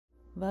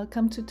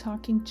welcome to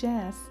Talking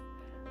Jazz.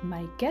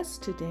 My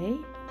guest today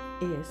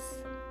is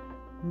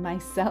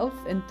myself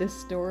and the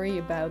story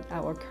about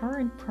our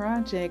current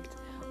project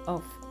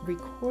of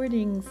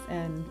recordings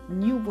and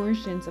new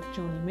versions of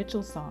Joni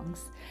Mitchell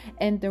songs.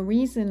 And the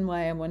reason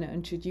why I want to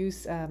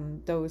introduce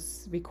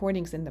those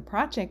recordings in the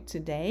project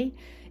today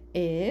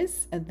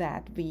is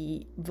that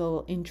we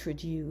will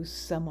introduce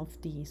some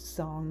of these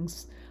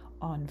songs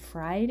on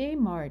Friday,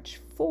 March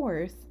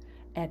 4th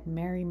at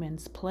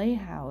Merriman's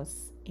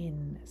Playhouse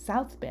in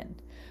South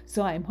Bend.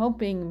 So I'm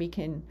hoping we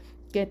can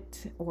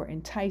get or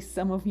entice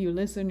some of you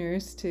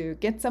listeners to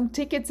get some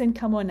tickets and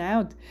come on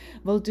out.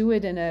 We'll do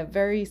it in a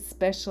very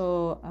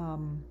special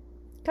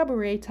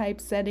cabaret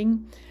type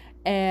setting.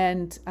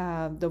 And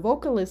the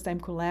vocalist I'm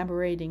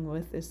collaborating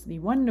with is the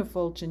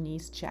wonderful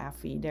Janiece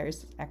Jaffe.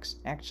 There's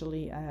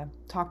actually a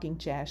talking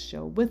jazz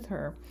show with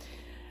her.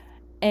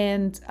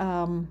 And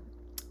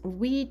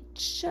we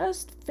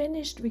just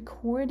finished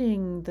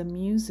recording the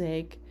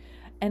music,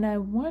 and I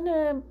want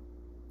to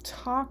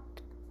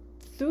talk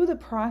through the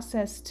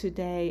process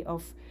today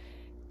of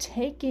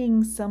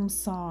taking some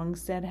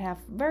songs that have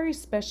very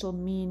special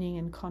meaning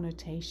and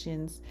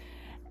connotations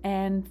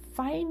and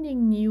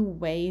finding new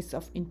ways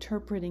of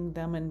interpreting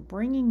them and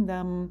bringing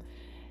them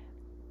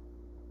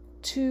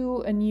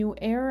to a new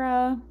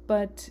era,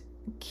 but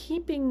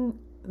keeping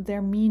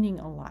their meaning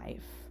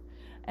alive.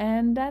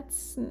 And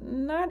that's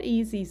not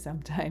easy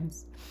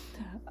sometimes.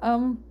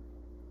 I'm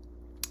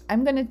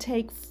going to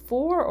take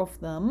 4 of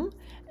them,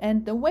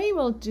 and the way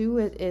we'll do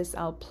it is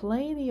I'll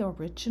play the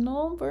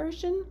original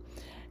version,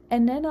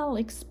 and then I'll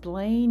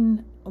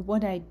explain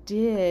what I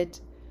did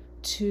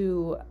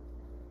to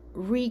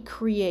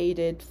recreate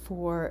it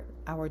for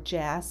our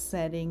jazz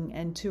setting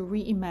and to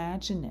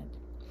reimagine it.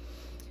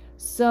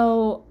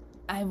 So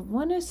I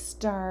want to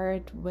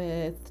start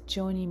with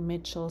Joni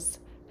Mitchell's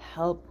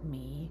Help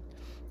Me.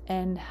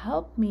 And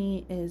Help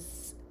Me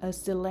is a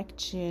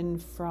selection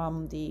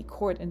from the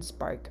Chord and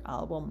Spark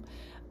album.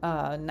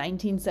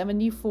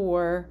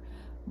 1974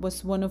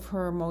 was one of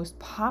her most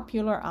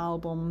popular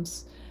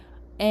albums.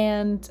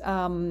 And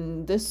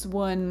this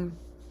one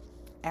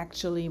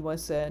actually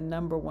was a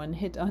 #1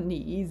 hit on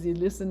the easy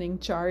listening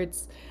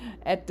charts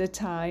at the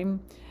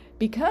time,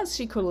 because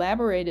she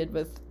collaborated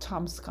with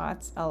Tom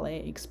Scott's LA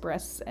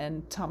Express,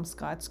 and Tom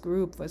Scott's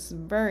group was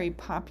very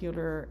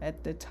popular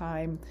at the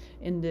time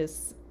in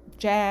this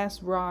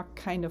jazz rock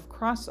kind of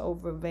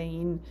crossover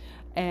vein.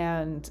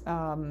 And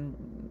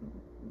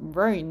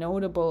very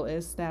notable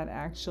is that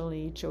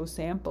actually Joe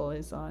Sample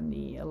is on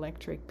the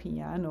electric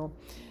piano,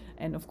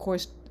 and of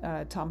course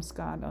Tom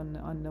Scott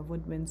on the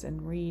woodwinds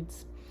and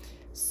reeds.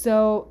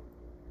 So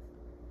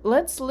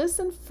let's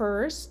listen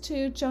first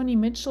to Joni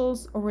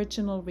Mitchell's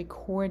original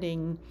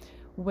recording,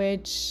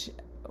 which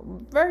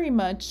very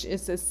much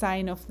is a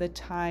sign of the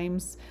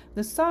times.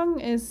 The song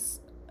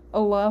is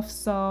a love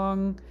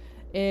song.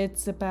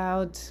 It's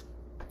about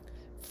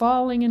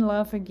falling in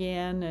love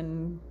again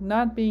and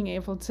not being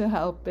able to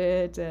help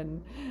it,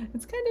 and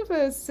it's kind of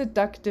a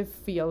seductive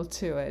feel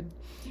to it.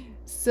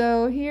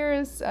 So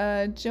here's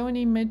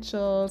Joni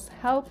Mitchell's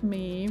Help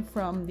Me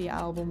from the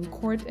album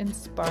Chord and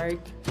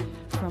Spark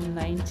from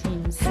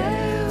 1970.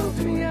 Help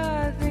me,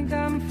 I think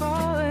I'm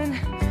falling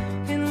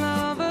in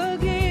love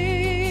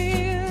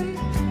again.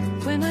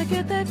 When I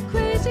get that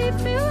crazy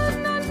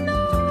feeling, I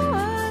know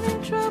I'm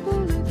in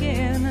trouble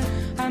again.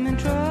 I'm in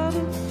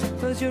trouble,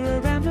 'cause you're a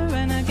rambler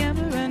and a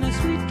gambler and a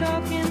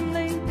sweet-talking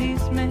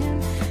ladies'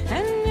 man.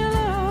 And you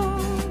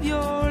love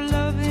your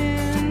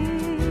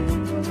loving,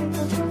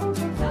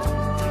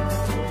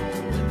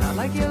 not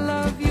like you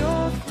love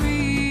your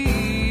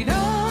freedom.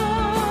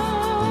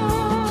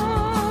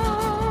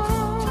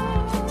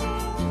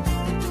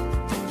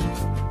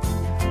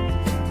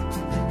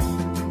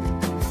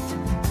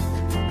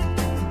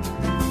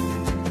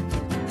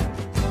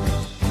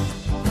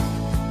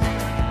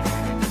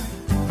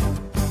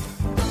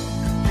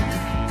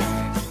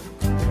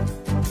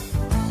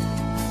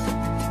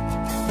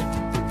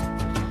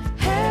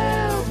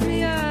 Help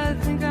me, I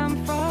think I'm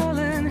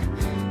falling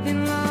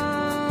in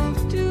love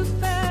too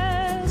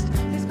fast.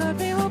 It's got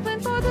me hoping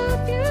for the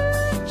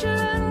future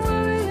and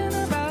worrying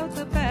about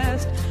the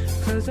past.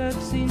 'Cause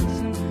I've seen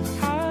some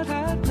hard,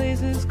 hard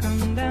places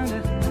come down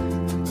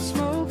to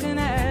smoke and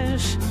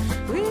ash.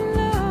 We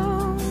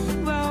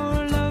love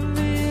our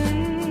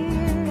loving,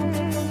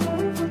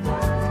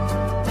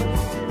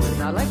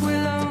 not like we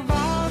love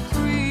our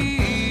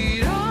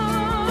freedom.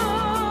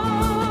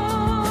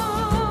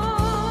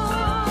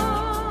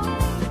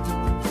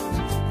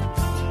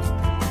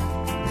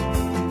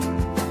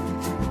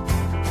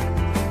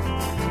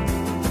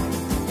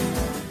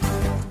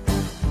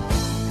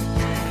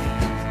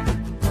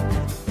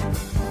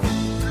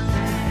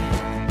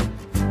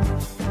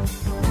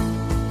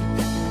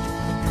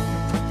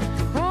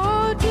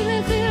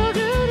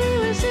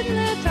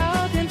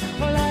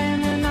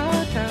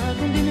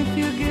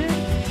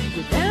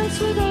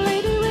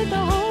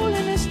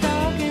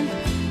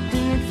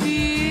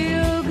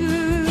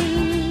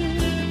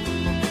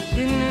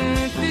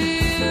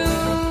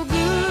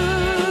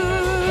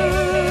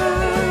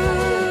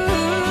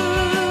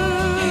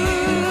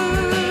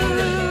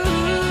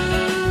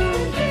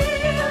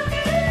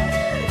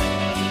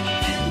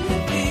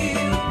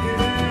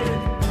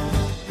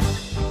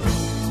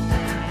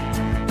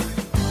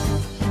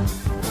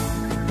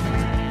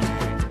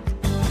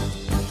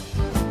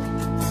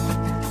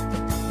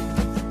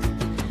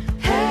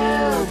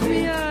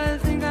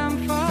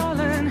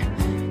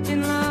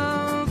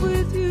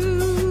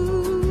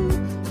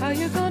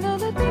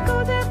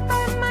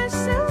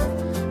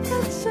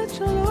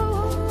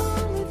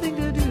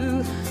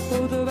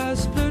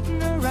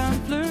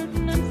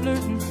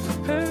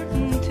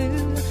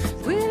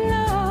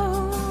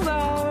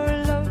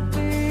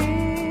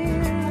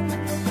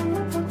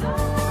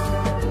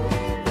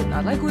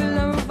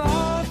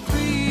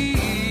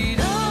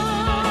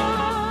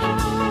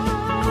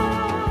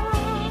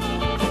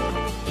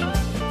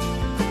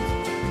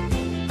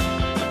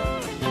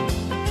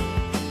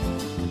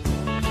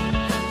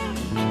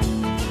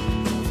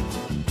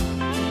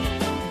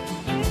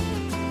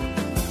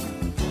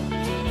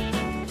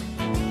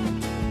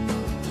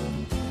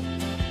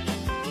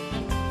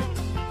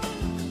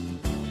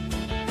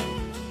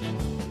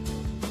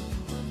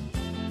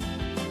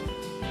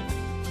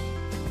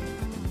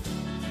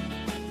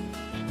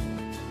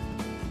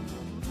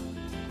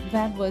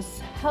 that was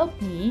Help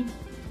Me,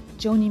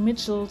 Joni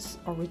Mitchell's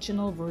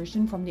original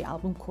version from the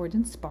album Chord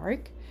and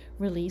Spark,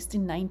 released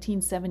in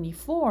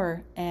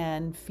 1974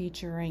 and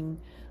featuring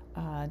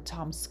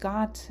Tom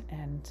Scott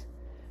and,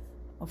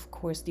 of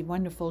course, the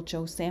wonderful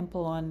Joe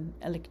Sample on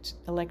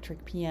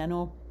electric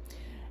piano.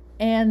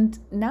 And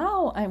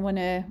now I want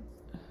to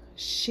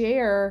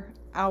share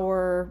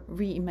our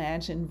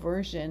reimagined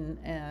version,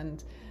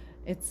 and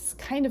it's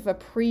kind of a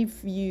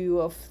preview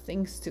of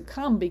things to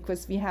come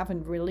because we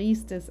haven't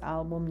released this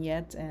album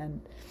yet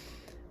and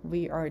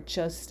we are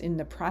just in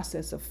the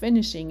process of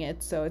finishing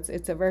it, so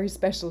it's a very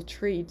special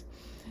treat.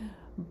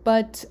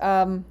 But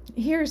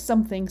here's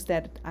some things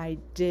that I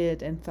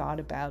did and thought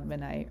about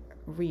when I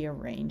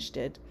rearranged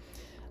it.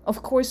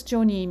 Of course,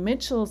 Joni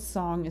Mitchell's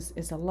song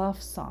is a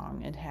love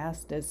song. It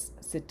has this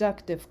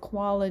seductive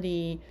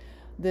quality,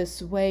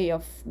 this way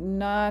of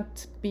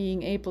not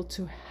being able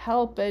to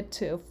help it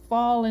to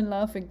fall in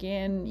love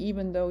again,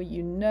 even though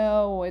you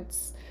know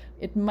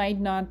it might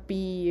not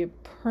be a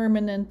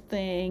permanent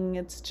thing.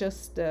 It's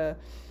just a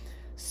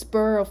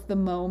spur of the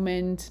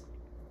moment.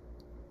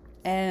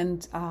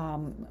 And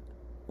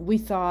we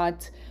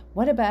thought,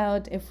 what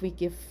about if we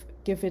give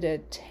it a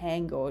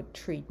tango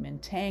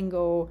treatment?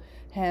 Tango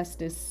has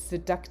this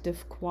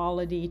seductive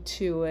quality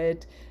to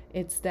it.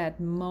 It's that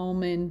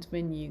moment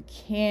when you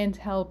can't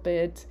help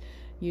it.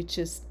 You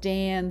just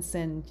dance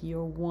and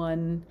you're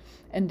one.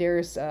 And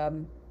there's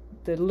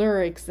the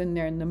lyrics in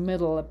there in the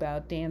middle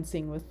about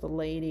dancing with the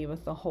lady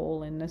with the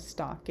hole in the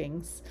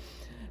stockings.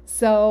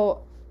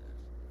 So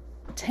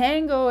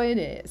tango it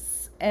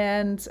is.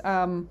 And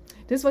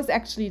this was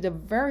actually the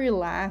very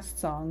last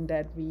song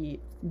that we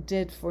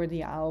did for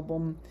the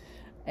album.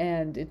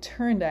 And it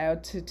turned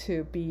out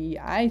to be,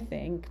 I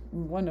think,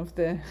 one of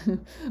the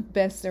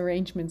best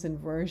arrangements and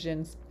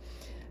versions.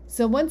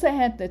 So once I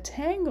had the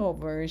tango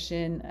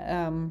version,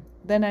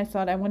 then I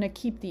thought I want to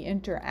keep the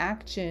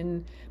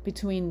interaction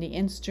between the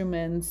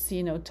instruments.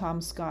 You know, Tom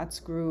Scott's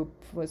group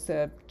was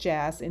a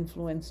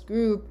jazz-influenced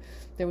group.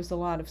 There was a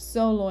lot of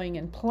soloing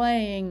and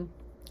playing,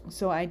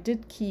 so I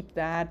did keep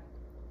that.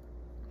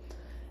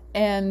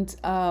 And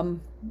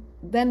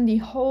then the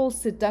whole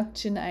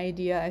seduction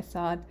idea, I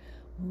thought,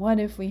 what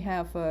if we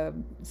have a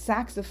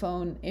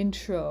saxophone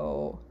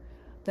intro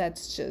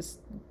that's just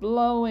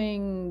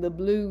blowing the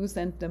blues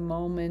at the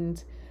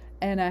moment?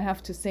 And I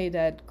have to say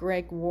that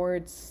Greg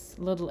Ward's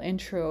little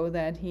intro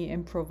that he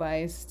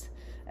improvised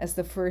as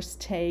the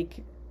first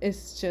take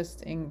is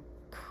just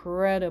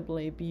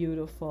incredibly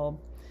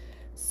beautiful.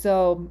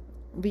 So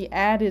we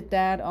added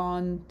that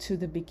on to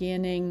the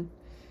beginning,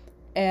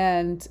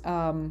 and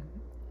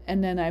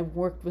then I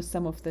worked with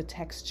some of the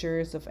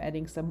textures of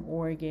adding some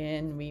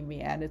organ. We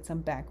added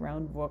some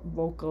background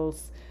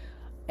vocals,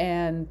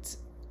 and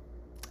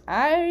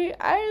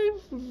I'm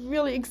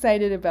really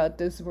excited about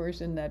this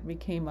version that we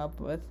came up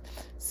with.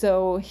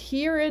 So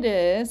here it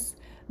is.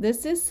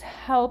 This is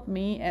Help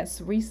Me,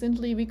 as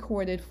recently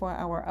recorded for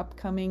our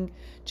upcoming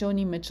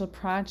Joni Mitchell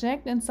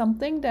project, and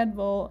something that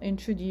we'll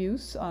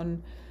introduce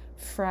on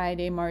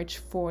Friday,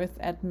 March 4th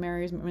at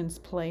Merriman's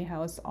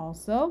Playhouse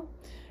also.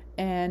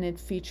 And it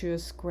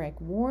features Greg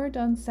Ward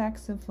on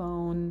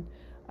saxophone,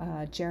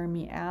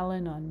 Jeremy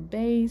Allen on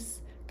bass,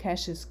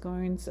 Cassius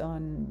Goens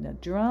on the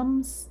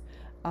drums,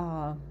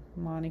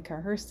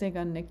 Monika Herzig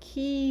on the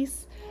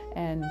keys,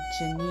 and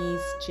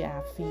Janiece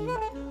Jaffe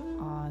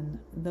on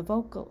the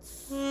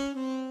vocals.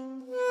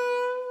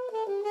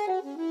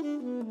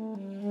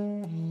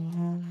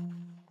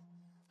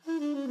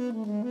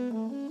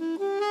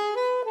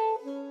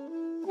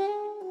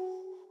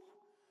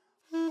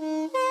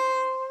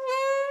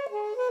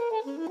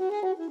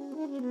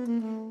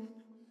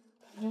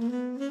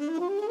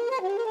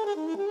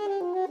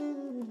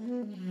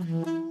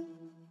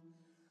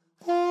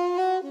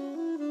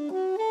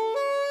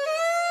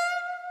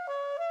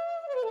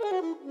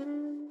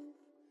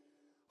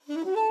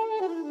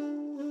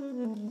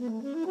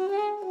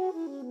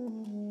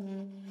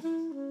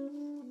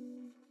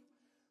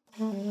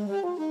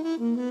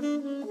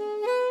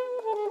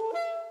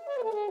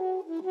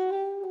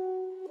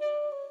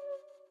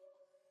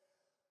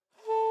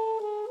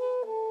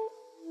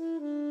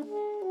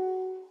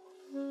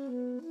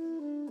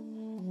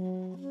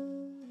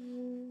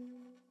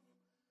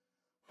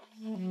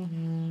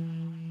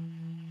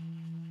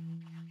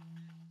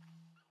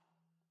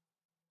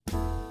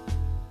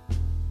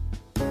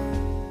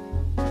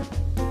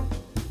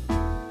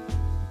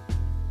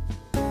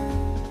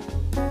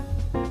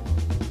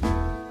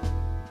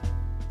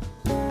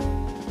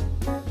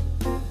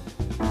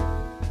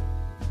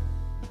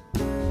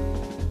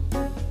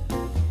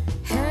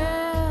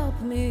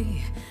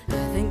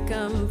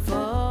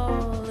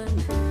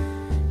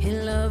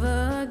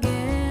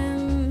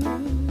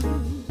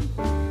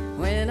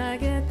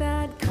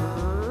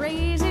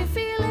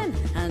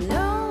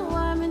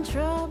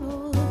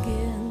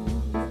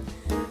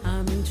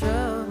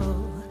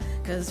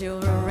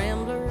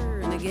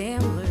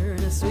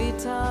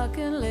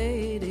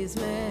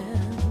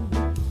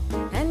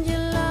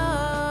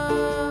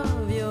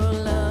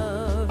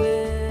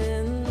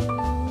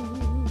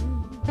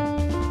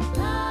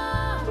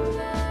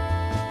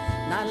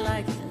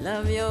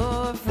 of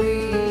your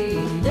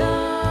freedom.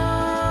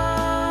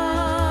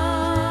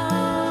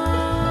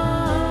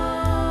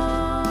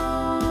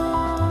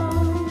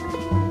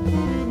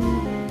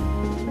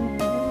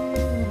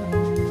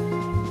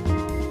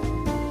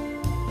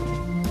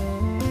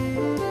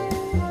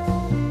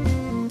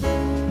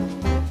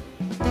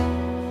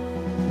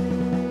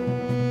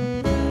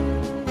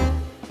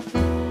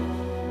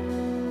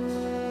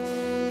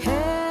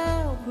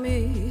 Help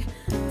me,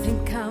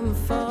 think I'm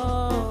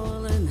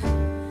falling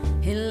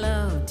in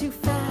love too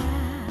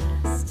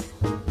fast.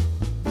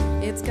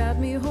 It's got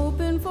me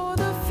hoping for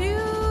the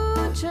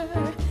future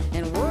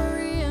and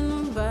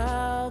worrying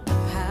about the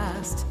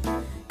past.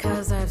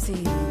 'Cause I've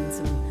seen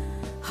some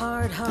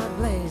hard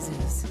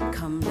blazes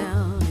come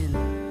down in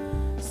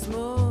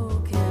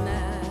smoke and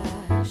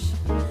ash.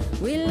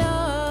 We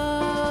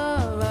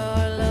love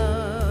our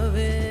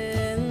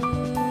loving,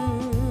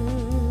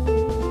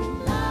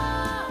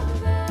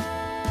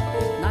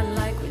 not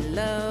like we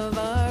love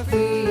our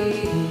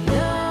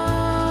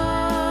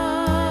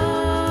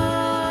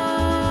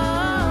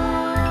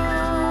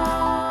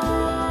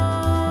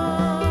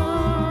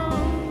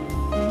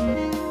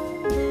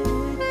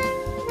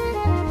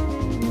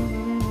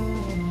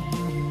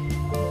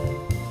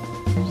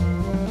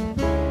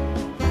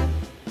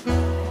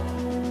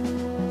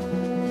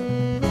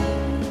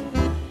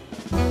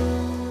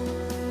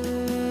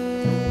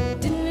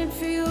Didn't it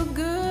feel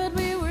good?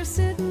 We were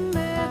sitting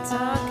there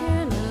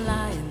talking,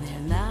 lying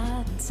there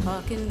not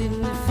talking.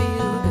 Didn't it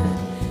feel good?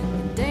 We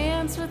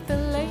danced with the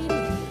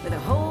lady with a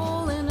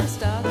hole in her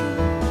stocking.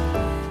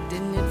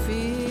 Didn't it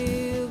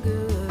feel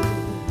good?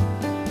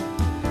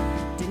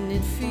 Didn't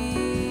it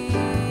feel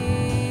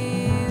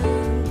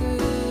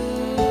good?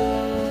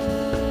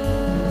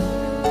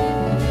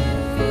 Didn't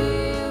it feel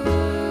good?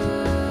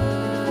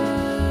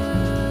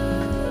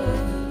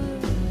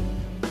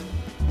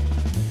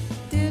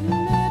 Didn't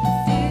it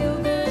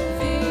feel good?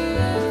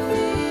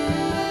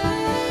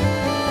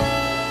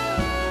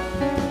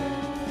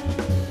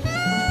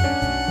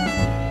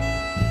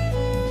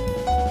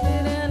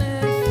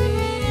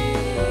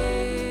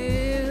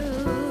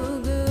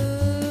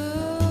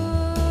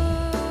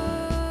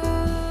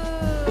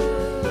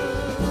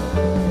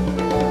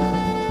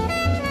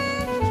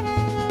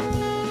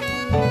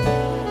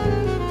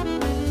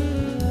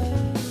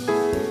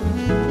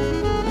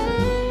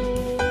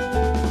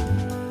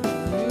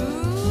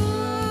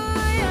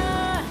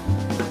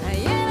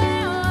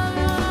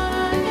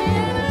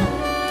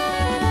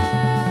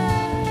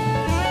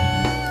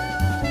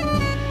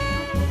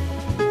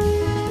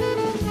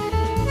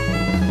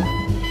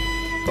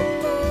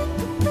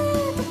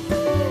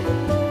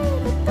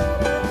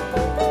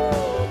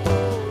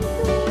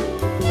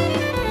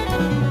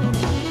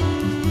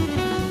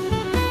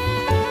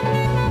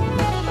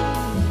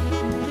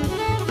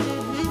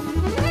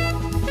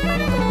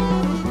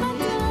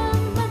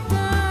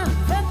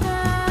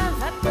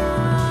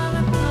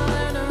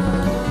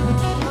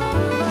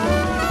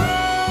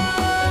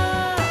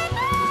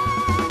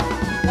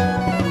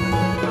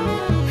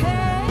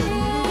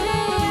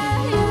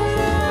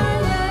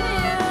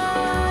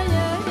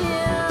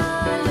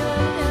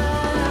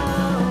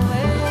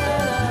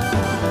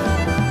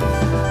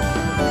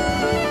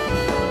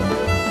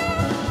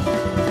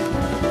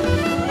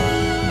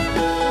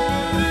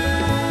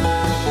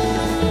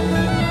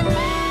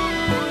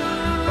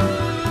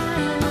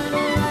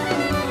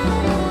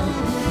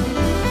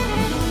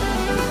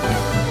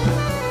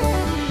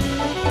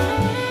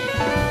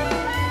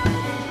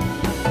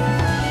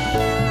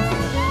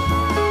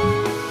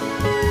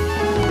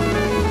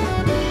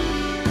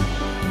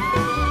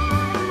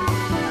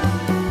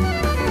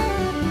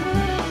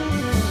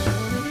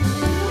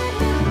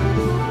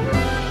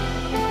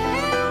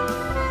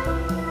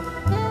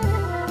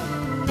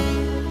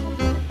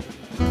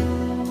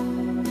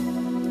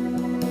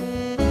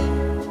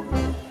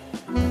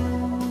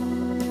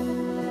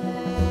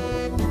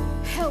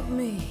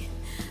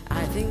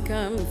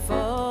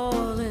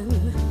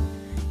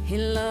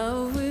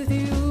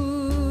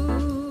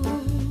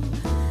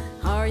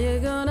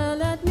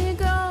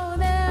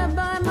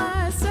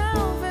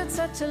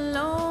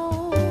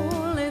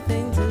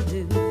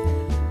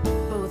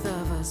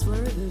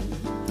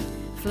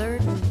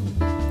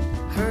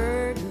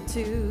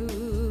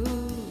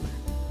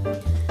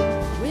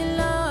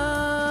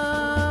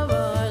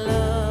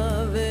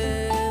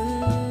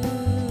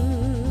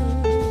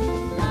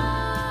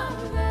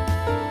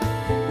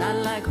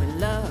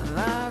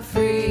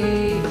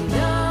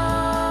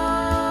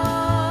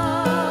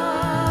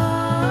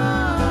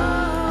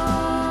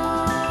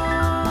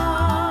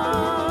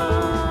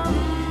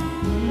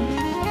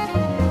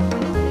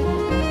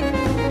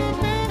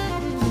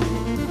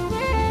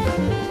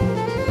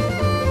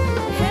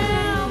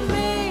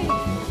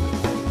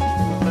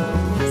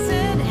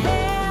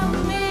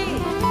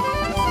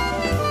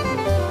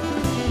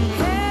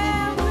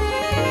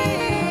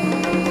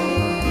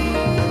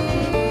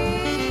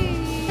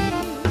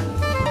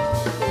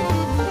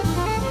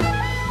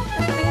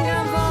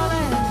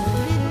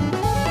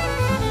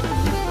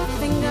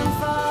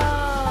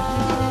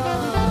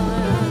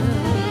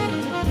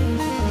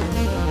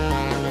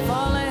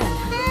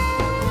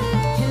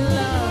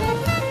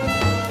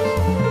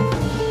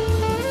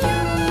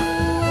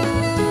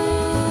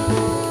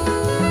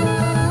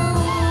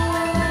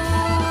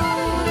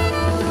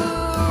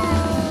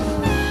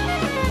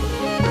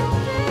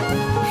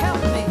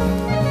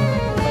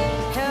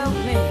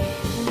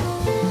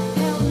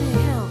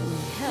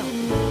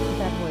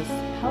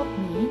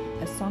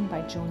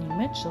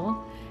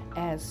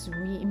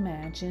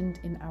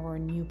 reimagined in our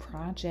new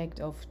project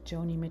of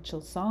Joni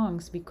Mitchell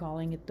songs. We're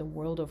calling it the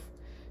World of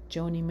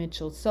Joni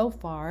Mitchell so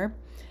far.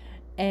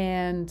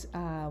 And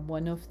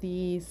one of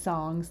the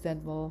songs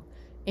that we'll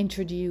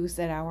introduce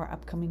at our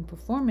upcoming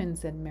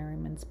performance at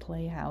Merriman's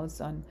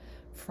Playhouse on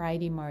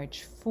Friday,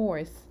 March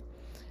 4th,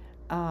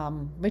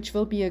 which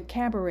will be a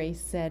cabaret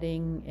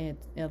setting.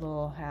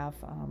 It'll have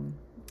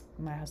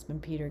my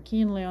husband Peter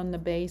Kienle on the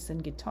bass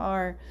and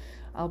guitar.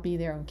 I'll be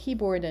there on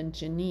keyboard and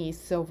Janiece,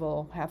 so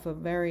we'll have a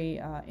very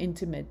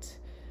intimate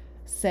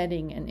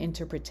setting and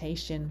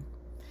interpretation.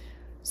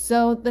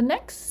 So the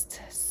next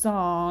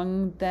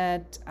song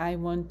that I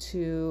want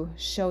to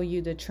show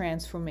you the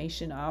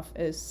transformation of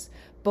is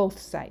Both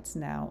Sides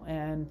Now,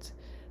 and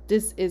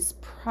this is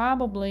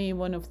probably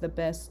one of the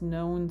best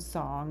known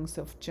songs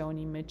of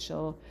Joni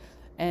Mitchell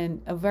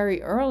and a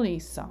very early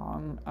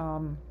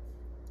song.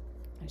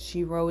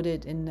 She wrote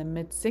it in the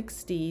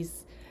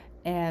mid-60s,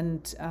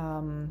 and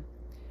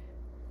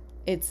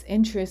it's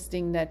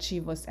interesting that she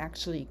was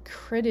actually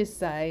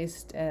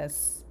criticized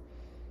as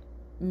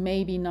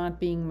maybe not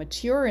being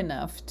mature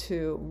enough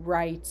to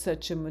write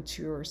such a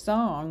mature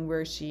song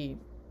where she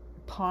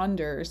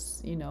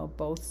ponders,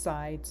 both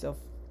sides of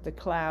the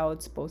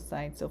clouds, both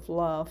sides of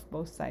love,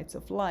 both sides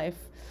of life.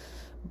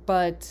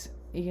 But,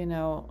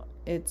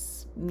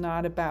 it's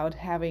not about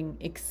having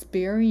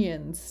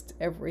experienced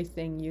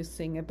everything you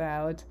sing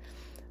about,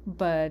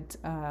 but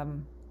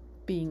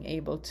being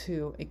able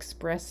to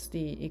express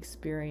the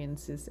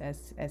experiences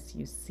as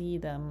you see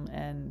them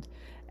and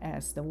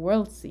as the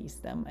world sees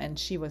them. And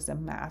she was a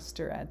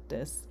master at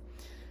this.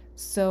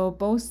 So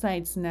Both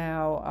Sides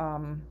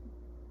Now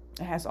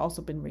has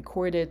also been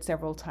recorded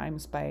several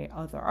times by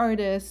other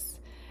artists,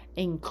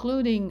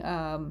 including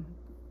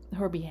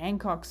Herbie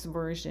Hancock's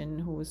version,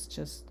 who was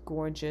just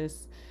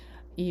gorgeous.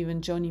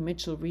 Even Joni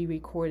Mitchell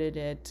re-recorded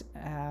it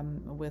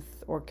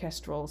with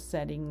orchestral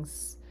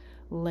settings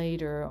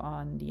later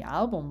on the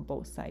album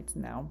Both Sides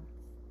Now.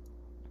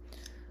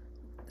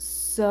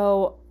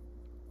 So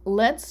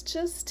let's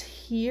just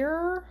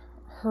hear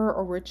her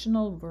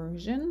original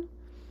version,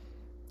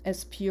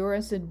 as pure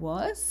as it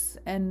was,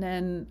 and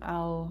then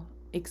I'll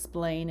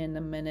explain in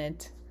a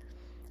minute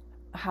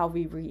how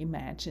we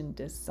reimagined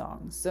this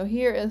song. So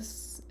here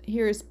is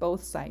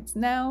Both Sides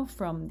Now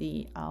from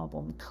the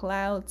album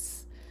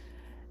Clouds,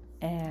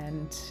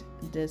 and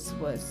this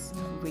was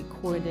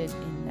recorded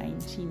in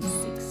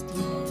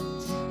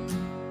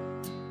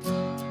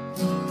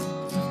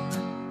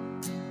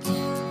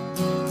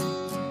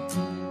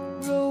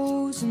 1968.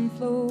 Rows and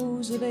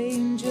flows of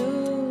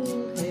angel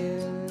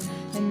hair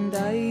and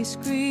ice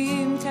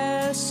cream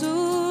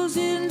castles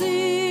in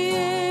the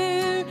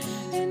air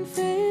and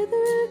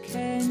feather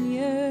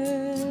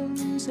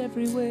canyons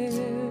everywhere.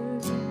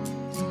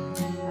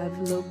 I've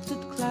looked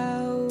at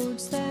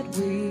clouds that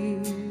way,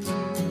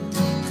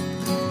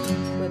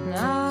 but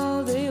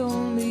now they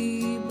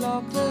only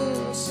block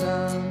the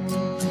sun.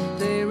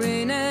 They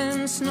rain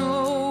and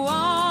snow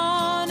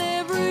on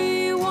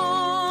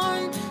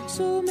everyone.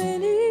 So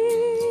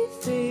many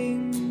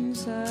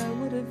things I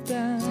would have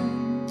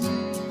done,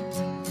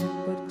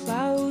 but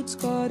clouds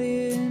got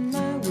in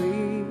my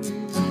way.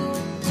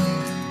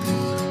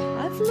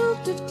 I've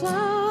looked at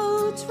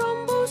clouds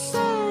from both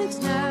sides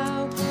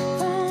now,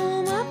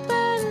 from up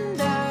and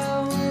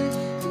down,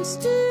 and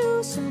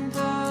still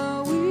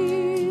somehow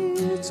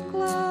it's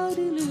cloud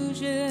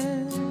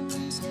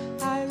illusions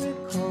I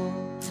recall.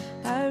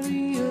 I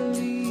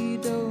really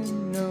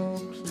don't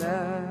know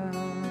clouds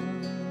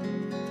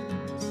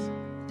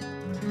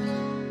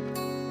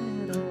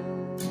at all.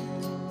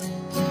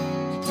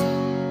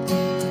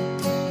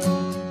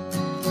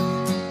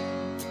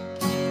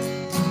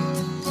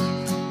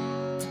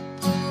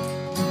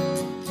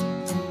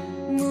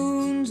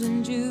 Moons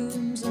and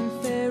Junes and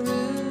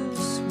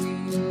Ferris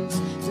wheels,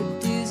 the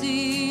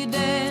dizzy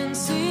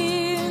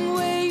dancing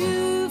way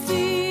you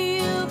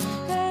feel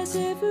as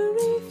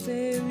every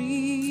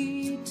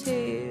fairy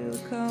tale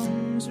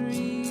comes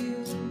real.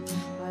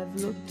 I've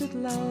looked at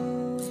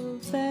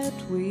love that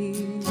way,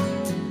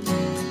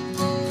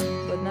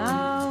 but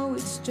now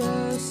it's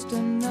just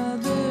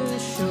another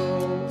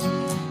show.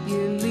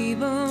 You leave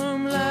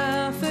them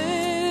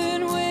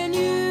laughing when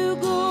you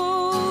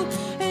go,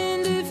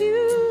 and if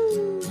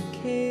you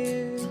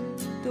care,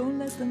 don't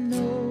let them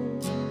know.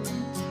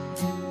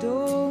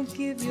 Don't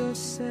give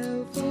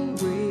yourself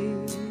away.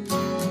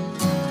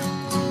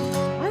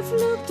 I've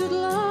looked at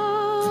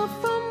love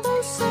from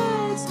both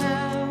sides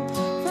now,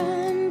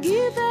 from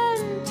give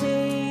and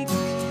take,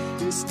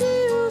 and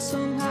still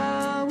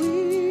somehow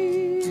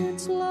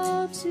it's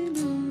love's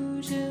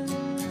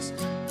illusions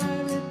I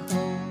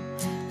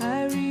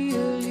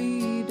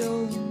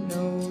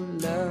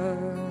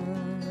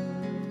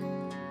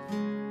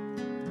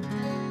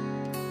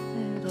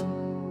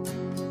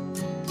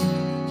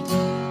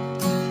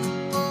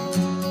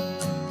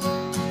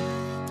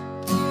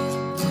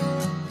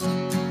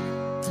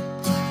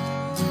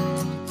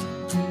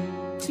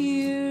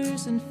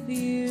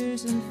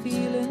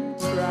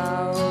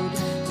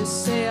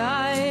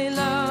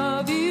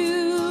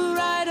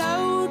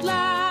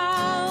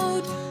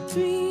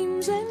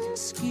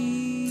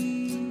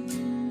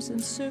schemes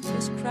and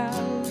circus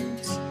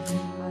crowds.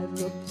 I've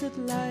looked at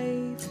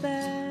life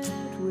that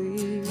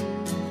way.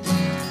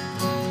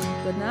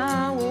 But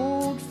now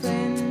old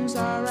friends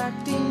are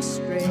acting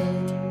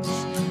strange.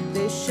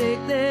 They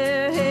shake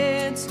their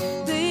heads,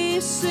 they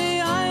say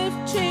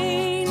I've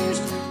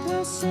changed.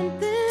 Well,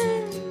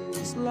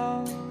 something's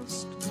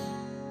lost,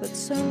 but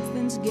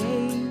something's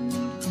gained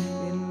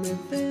in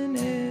living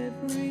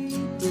every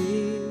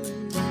day.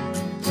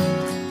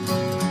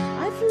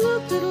 I've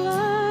looked at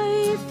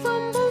life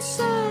from both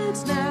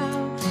sides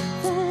now,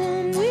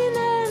 from win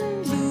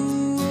and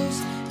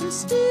lose, and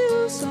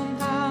still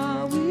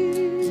somehow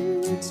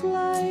it's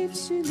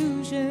life's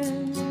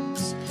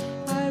illusions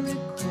I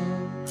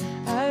recall.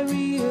 I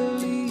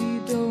really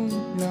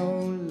don't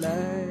know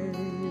life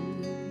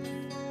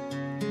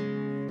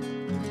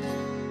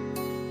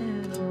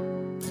at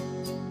all.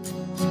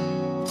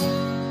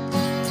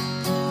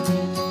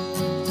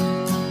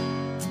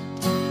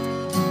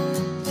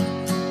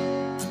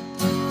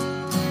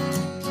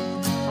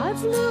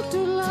 I've looked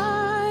at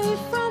life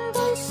from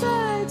both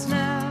sides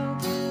now,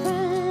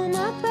 from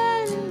up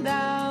and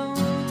down,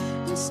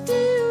 and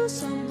still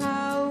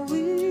somehow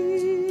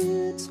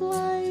it's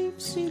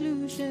life's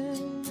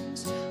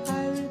illusions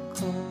I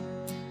recall.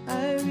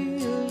 I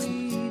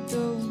really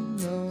don't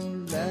know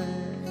life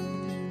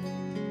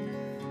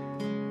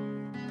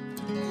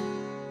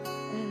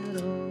at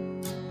all.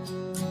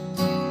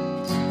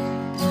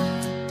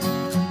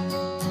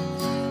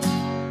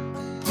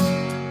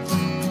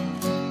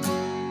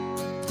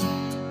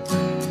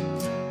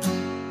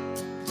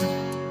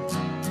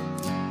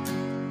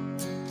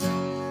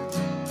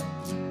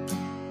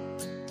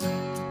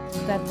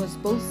 That was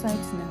Both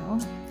Sides Now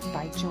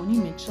by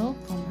Joni Mitchell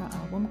from her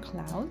album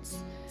Clouds.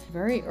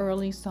 Very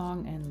early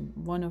song and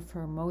one of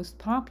her most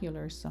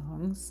popular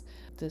songs.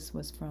 This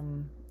was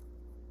from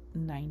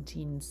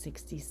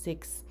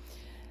 1966.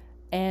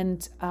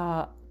 And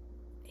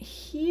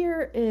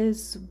here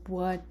is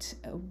what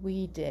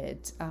we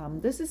did.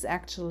 This is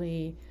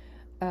actually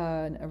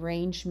an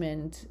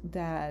arrangement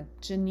that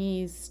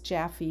Janiece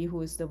Jaffe,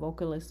 who is the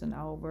vocalist in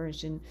our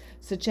version,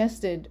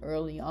 suggested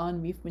early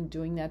on. We've been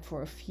doing that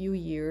for a few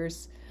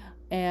years.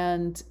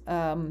 And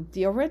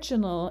the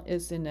original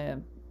is in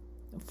a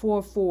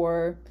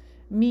 4/4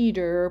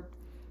 meter.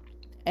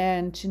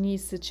 And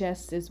Janiece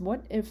suggests is,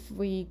 what if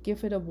we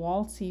give it a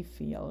waltzy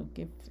feel,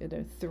 give it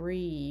a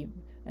 3,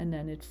 and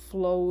then it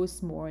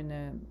flows more in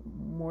a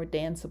more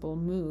danceable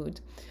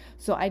mood.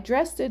 So I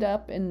dressed it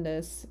up in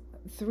this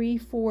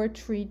 3/4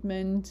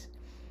 treatment,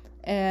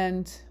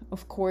 and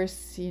of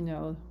course, you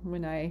know,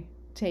 when I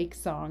take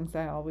songs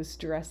I always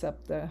dress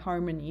up the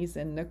harmonies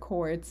and the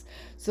chords,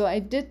 so I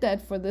did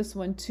that for this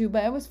one too,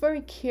 but I was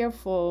very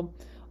careful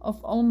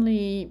of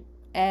only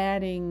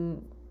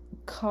adding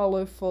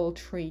colorful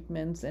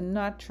treatments and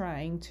not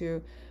trying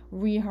to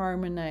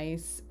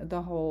reharmonize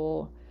the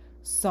whole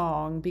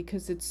song,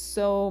 because it's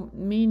so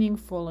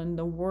meaningful in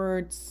the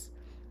words,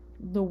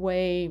 the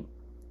way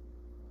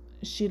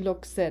she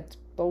looks at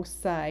both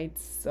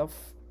sides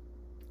of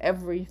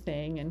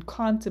everything and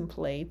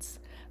contemplates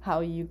how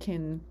you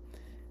can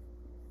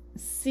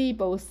see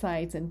both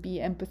sides and be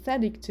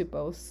empathetic to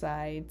both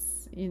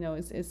sides, you know,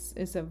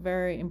 is a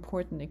very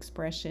important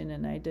expression,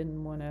 and I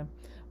didn't want to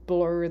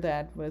blur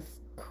that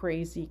with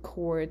crazy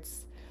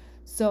chords.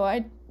 So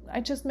I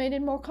just made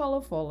it more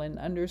colorful and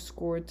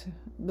underscored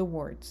the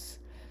words.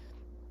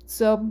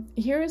 So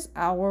here's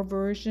our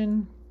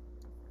version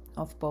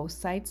of Both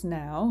Sides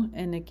Now,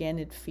 and again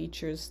it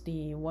features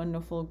the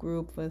wonderful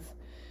group with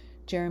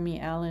Jeremy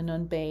Allen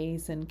on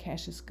bass and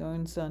Cassius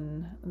Goens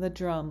on the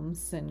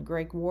drums and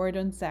Greg Ward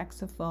on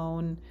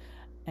saxophone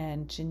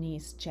and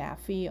Janiece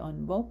Jaffe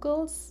on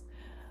vocals,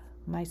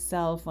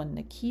 myself on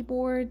the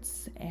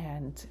keyboards,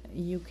 and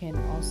you can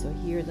also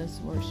hear this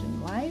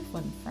version live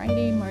on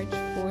Friday, March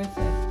 4th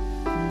at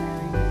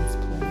Merriman's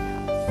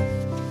Playhouse.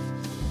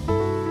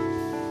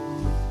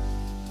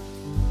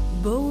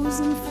 Bows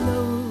and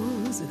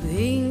flows of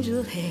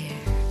angel hair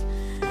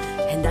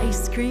and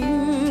ice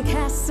cream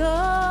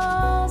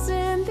castles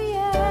in the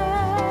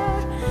air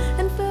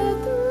and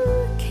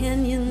feather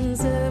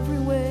canyons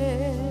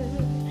everywhere.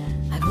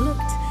 I've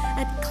looked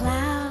at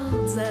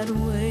clouds that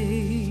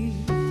way,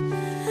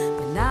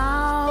 but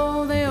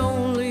now they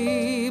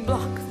only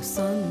block the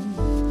sun.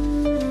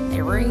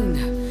 They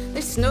rain,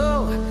 they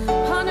snow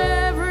on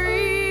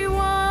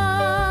everyone.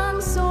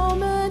 So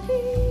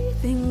many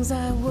things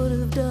I would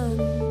have done,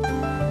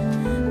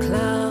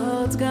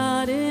 clouds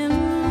got in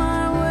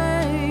my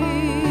way.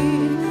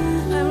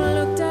 I've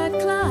looked at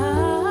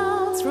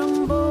clouds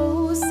from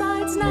both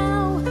sides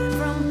now,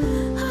 from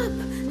up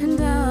and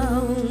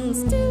down.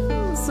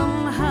 Still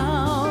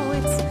somehow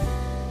it's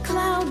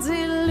clouds'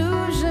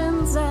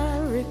 illusions I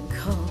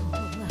recall.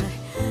 I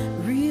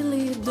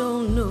really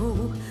don't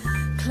know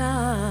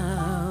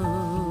clouds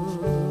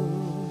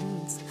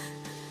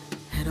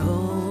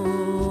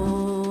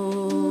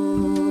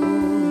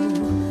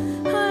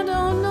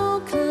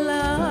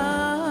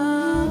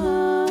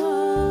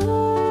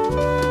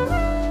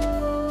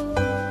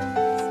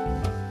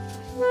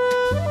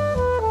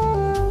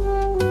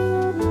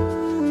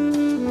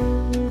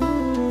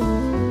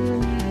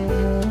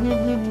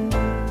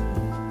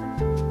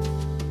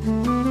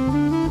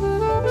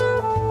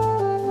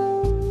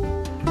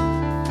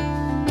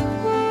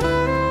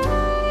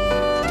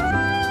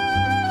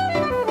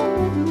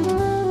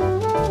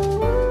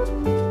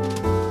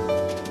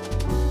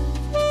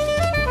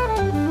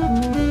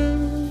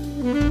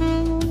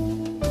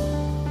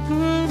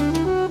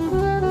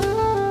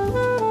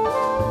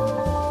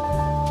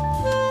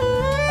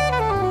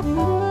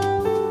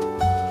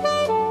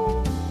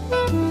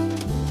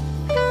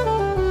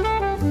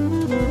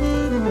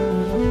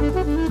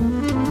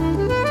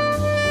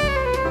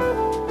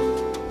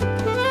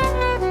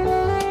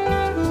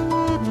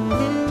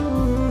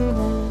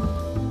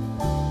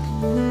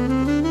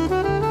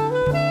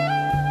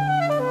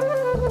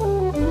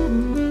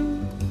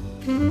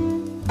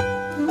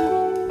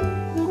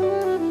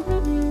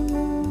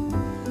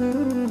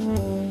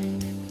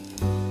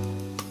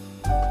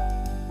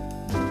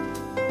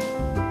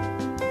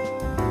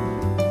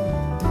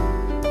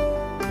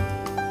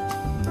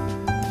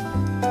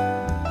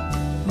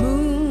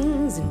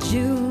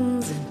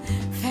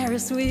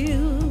Ferris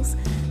wheels,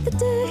 the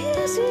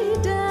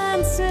daisy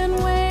dancing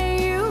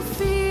way you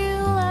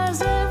feel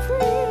as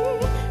every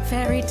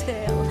fairy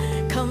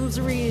tale comes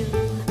real.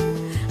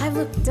 I've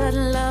looked at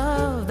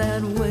love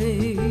that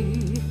way,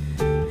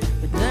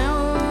 but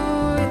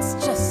now it's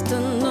just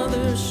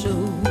another show.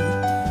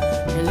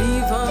 You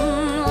leave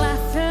 'em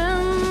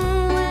laughing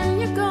when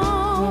you go,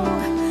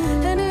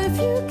 and if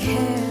you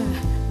care,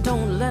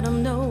 don't let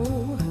 'em know.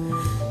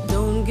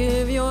 Don't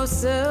give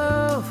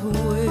yourself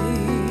away.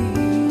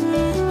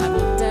 I've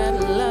looked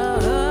at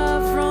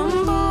love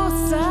from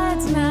both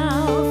sides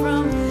now,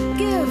 from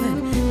give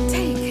and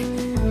take.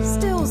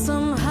 Still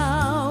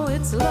somehow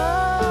it's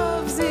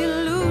love's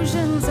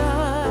illusions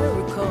I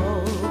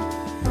recall.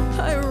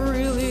 I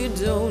really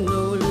don't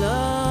know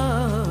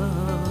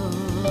love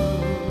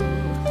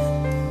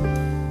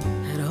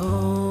at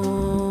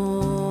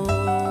all.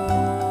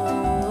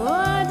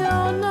 I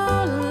don't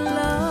know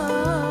love.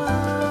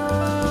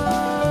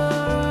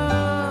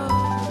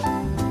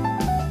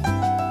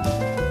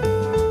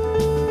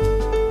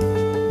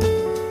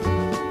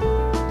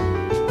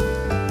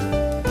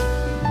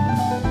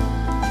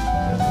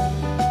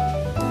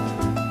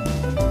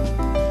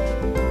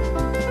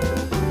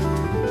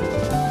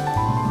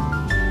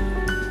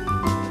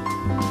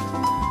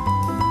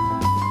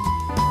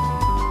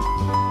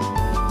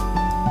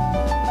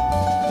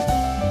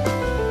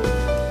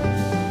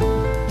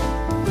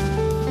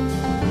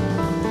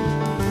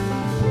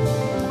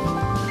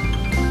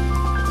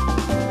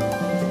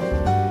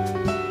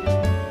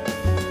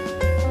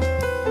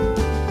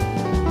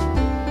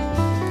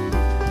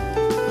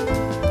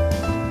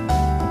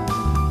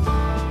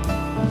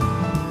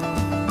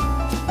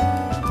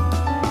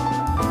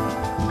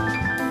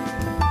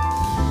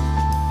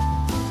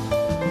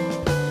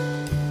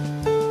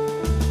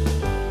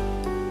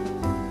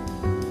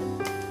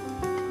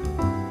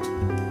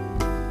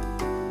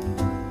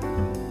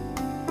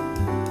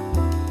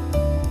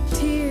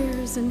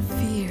 Tears and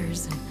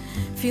fears and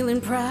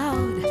feeling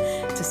proud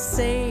to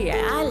say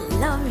I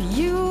love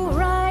you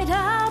right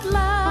out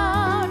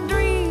loud.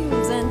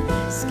 Dreams and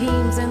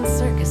schemes and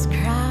circus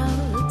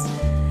crowds.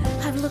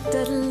 I've looked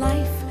at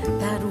life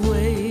that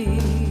way,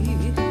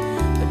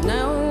 but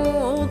now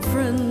old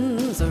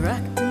friends are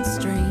acting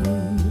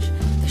strange.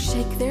 They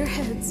shake their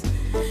heads,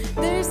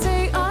 they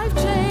say I've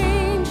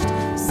changed.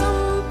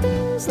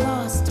 Something's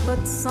lost,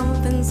 but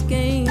something's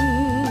gained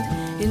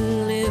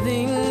in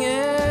living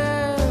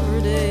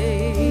every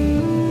day.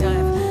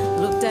 I've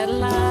looked at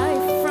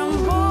life from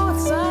both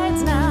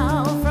sides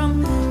now,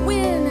 from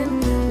win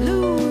and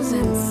lose,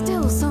 and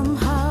still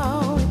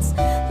somehow it's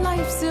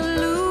life's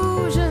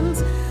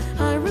illusions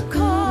I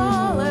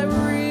recall. I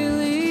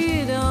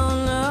really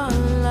don't know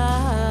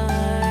life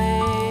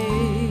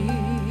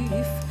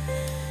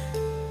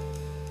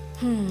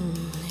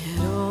at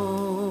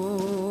all.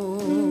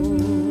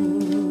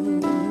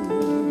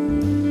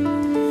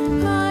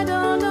 I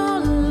don't know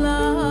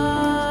life.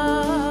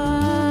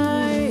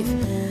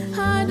 I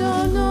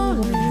don't know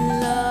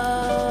love.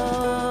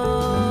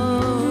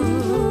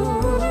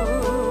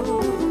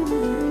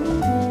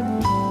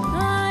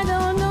 I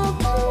don't know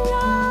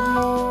clouds.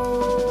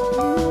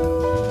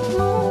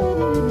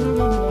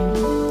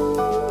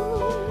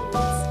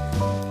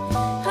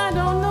 I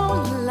don't know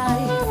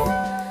life.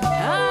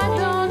 I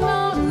don't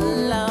know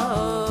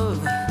love.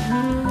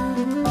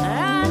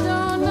 I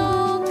don't know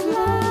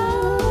clouds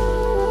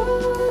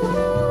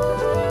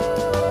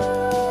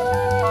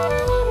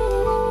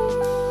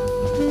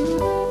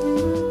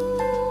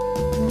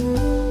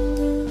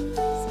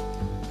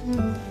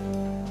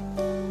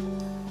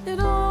at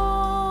all.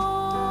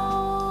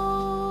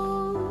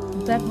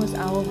 That was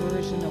our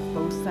version of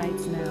Both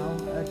Sides Now,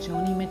 a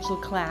Joni Mitchell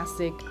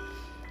classic,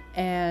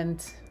 and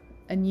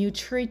a new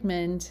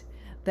treatment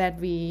that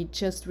we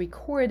just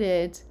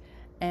recorded,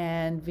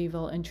 and we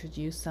will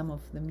introduce some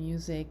of the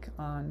music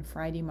on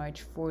Friday,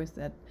 March 4th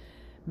at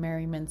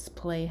Merriman's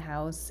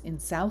Playhouse in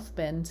South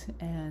Bend,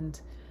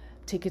 and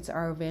tickets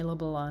are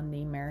available on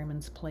the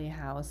Merriman's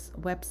Playhouse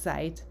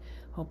website.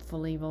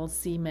 Hopefully we'll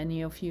see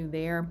many of you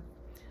there.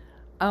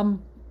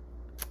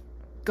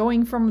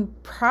 Going from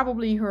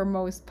probably her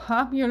most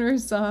popular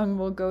song,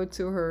 we'll go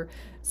to her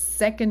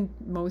second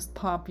most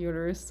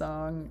popular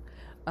song.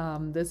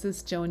 This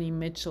is Joni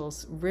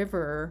Mitchell's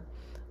River,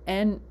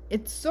 and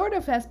it sort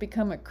of has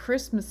become a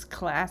Christmas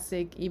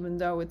classic, even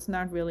though it's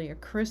not really a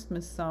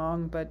Christmas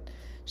song, but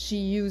she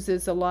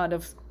uses a lot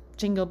of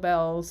jingle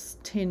bells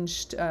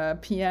tinged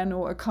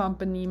piano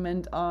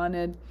accompaniment on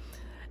it.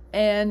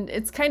 And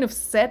it's kind of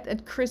set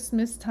at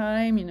Christmas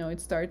time. You know,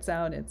 it starts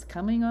out, it's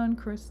coming on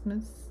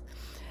Christmas.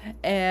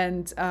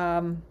 And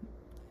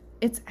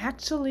it's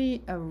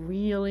actually a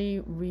really,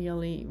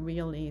 really,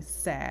 really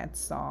sad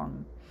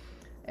song.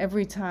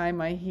 Every time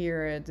I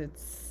hear it,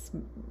 it's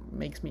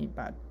makes me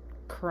about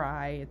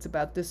cry. It's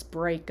about this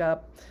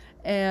breakup.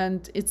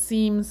 And it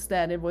seems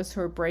that it was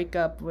her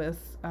breakup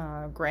with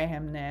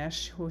Graham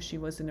Nash, who she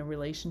was in a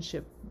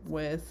relationship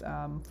with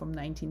from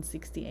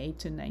 1968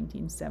 to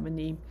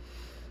 1970.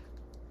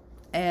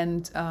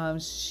 And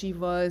she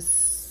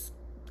was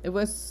it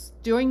was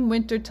during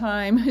winter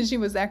time. She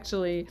was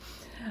actually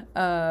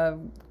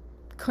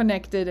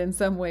connected in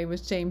some way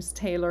with James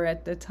Taylor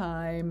at the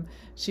time.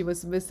 She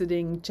was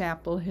visiting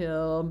Chapel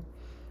Hill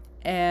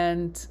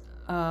and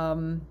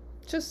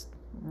just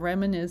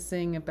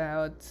reminiscing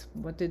about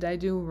what did I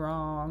do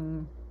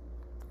wrong?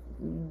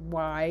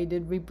 Why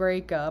did we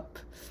break up?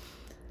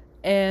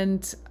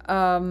 And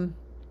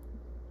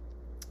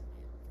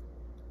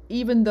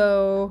even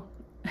though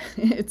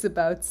it's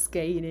about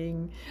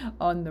skating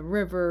on the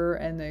river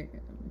and the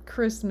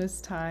Christmas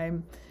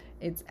time,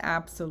 it's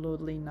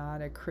absolutely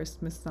not a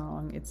Christmas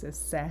song. It's a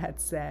sad,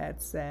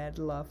 sad, sad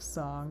love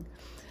song.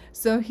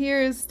 So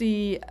here's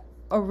the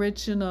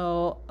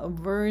original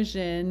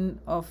version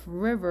of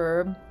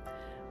River,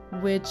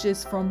 which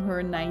is from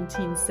her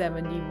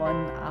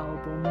 1971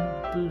 album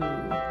Blue.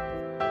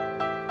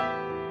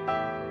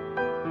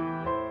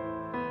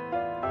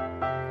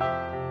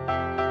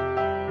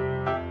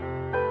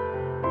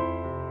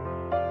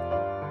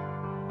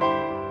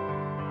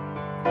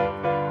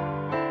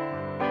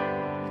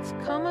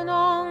 Coming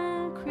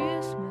on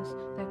Christmas,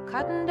 they're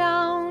cutting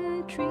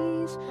down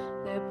trees,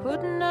 they're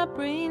putting up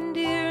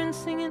reindeer and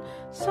singing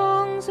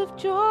songs of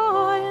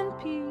joy and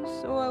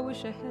peace. Oh, I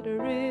wish I had a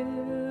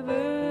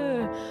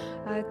river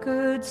I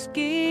could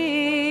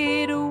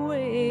skate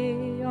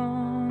away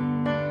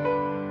on.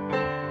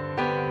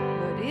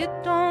 But it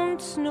don't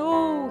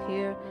snow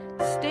here,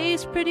 it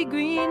stays pretty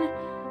green.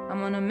 I'm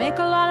gonna make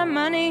a lot of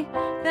money,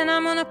 then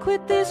I'm gonna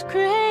quit this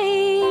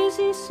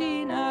crazy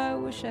scene. I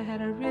wish I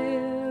had a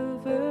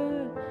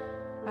river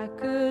I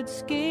could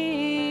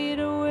skate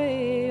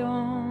away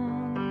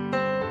on.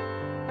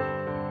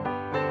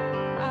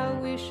 I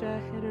wish I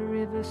had a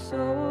river so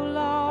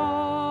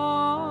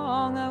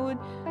long I would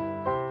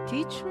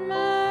teach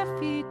my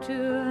feet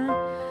to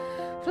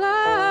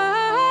fly.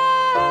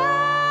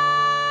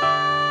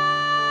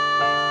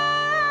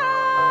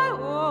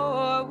 Oh,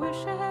 I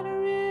wish I had a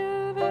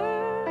river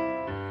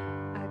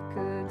I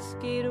could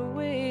skate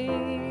away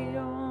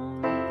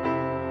on.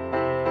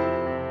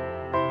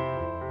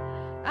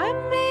 I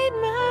made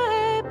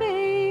my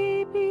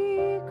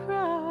baby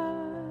cry.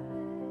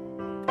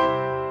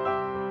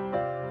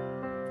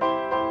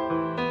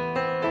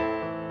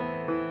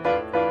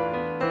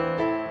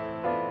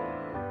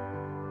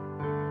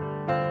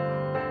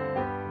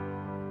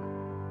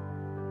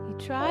 He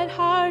tried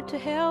hard to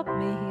help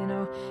me, you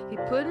know, he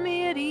put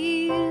me at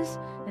ease,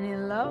 and he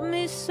loved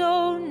me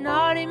so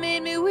not he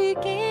made me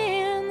weak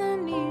in the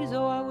knees.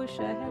 Oh, I wish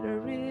I had a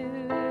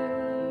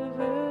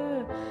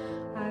river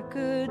I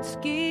could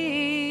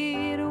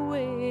skate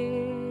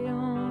away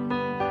on.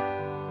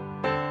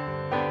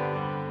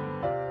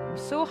 I'm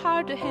so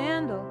hard to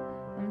handle,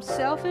 I'm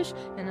selfish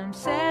and I'm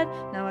sad.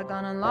 Now I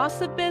gone and lost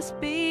the best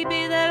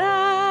baby that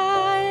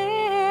I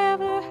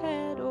ever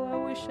had. Oh, I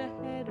wish I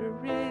had a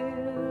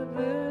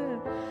river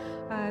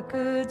I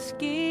could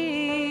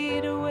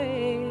skate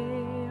away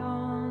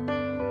on.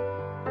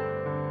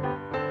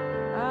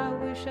 I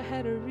wish I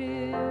had a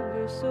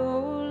river so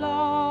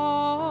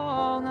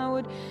long I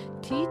would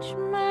teach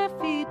my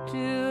feet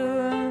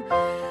to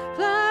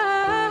fly.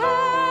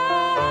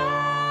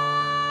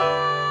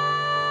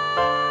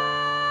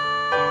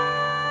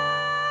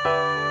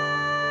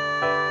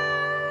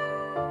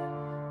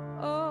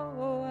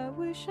 Oh, I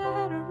wish I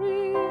had a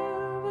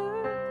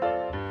river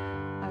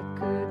I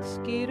could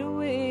skate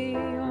away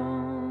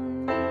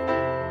on.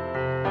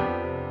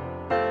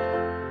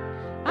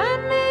 I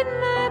made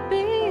my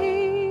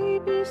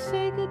baby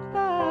say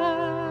goodbye.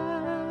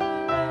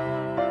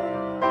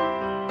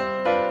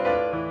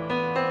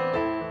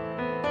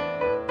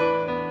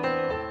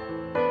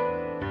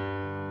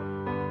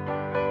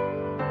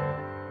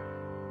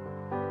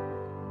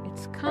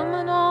 It's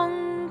coming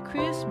on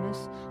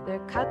Christmas, they're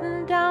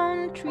cutting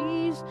down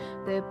trees,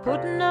 they're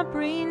putting up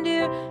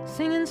reindeer,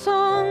 singing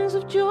songs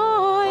of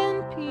joy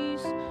and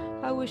peace.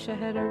 I wish I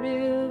had a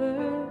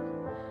river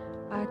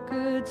I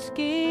could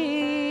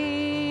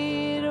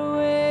skate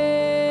away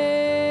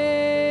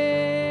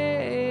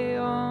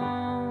on.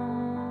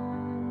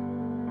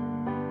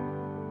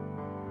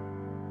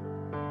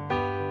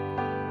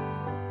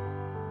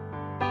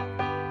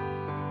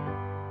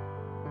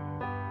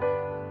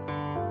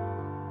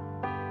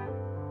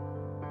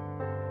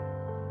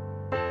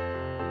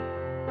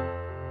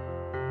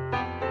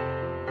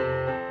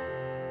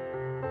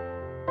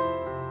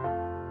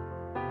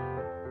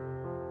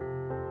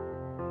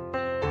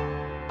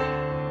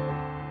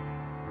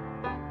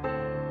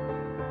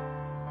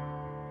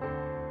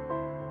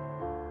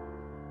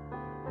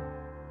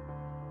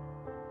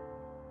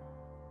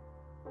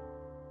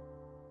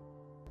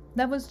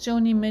 That was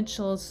Joni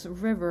Mitchell's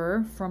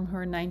River from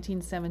her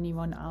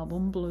 1971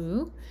 album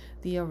Blue,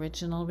 the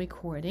original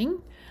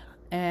recording.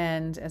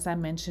 And as I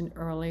mentioned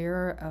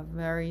earlier, a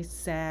very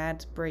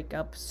sad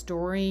breakup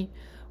story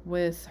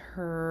with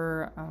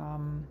her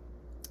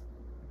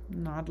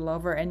not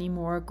lover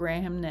anymore,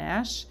 Graham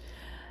Nash.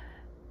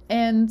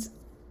 And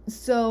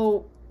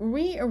so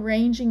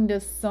rearranging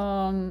this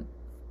song,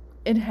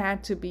 it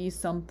had to be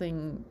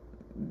something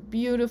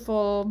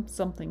beautiful,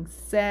 something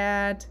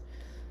sad,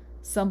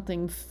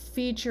 something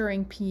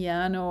featuring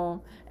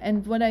piano.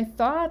 And what I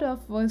thought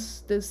of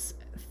was this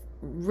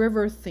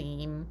river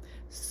theme.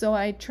 So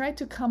I tried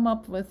to come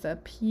up with a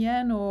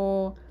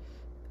piano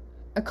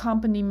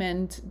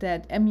accompaniment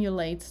that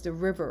emulates the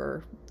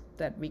river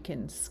that we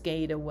can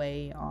skate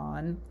away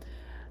on.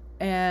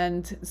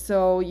 And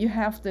so you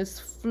have this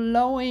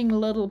flowing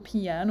little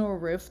piano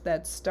riff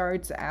that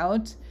starts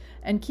out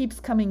and keeps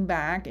coming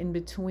back in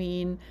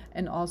between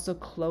and also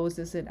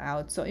closes it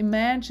out. So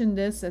imagine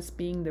this as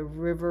being the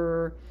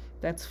river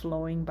that's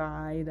flowing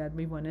by that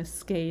we want to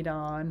skate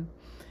on.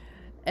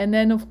 And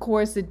then of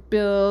course it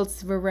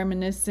builds, we're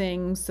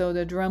reminiscing, so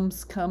the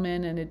drums come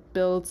in and it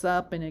builds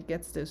up and it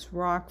gets this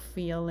rock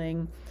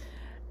feeling.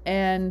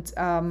 And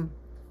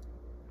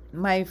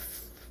my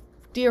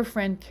dear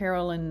friend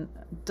Carolyn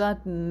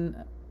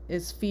Dutton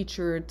is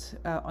featured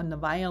on the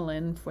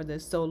violin for the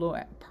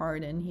solo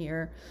part in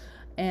here.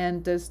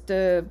 And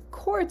the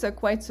chords are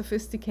quite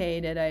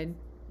sophisticated. I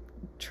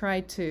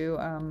tried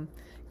to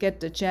get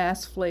the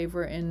jazz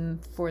flavor in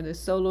for the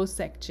solo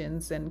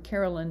sections, and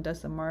Carolyn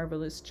does a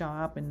marvelous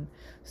job in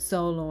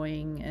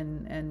soloing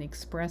and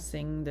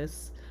expressing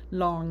this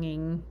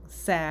longing,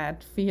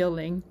 sad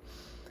feeling.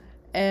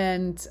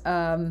 And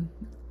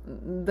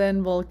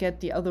then we'll get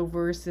the other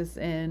verses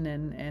in,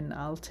 and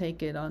I'll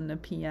take it on the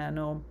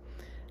piano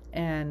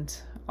and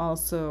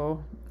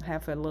also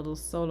have a little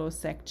solo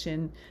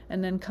section,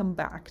 and then come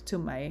back to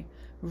my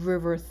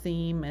river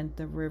theme, and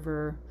the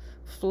river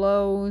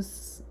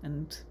flows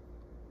and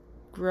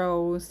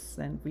grows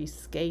and we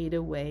skate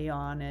away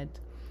on it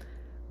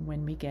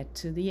when we get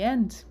to the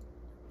end.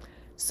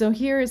 So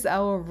here is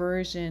our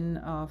version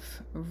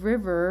of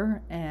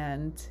River,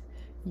 and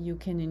you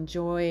can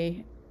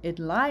enjoy it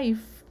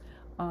live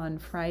on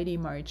Friday,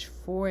 March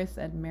 4th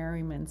at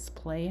Merriman's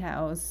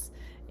Playhouse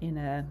in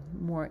a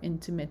more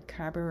intimate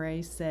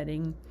cabaret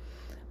setting.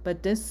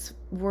 But this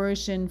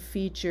version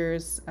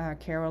features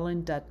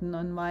Carolyn Dutton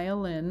on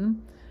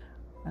violin,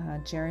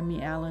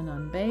 Jeremy Allen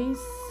on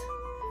bass,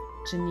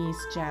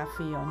 Janiece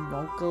Jaffe on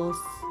vocals,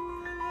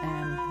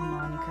 and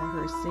Monika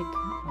Herzig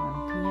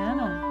on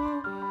piano.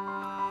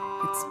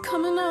 It's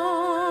coming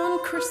on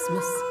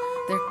Christmas,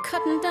 they're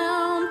cutting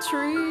down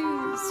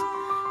trees,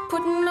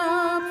 putting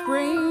up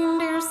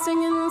reindeer,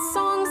 singing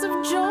songs of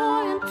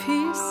joy and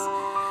peace.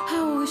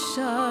 I wish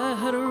I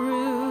had a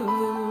river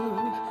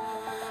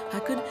I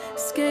could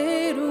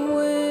skate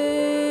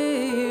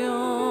away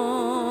on,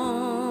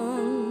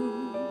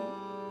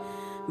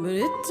 but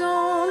it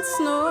don't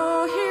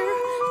snow here,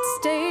 it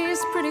stays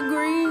pretty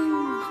green.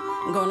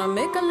 I'm gonna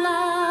make a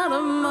lot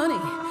of money,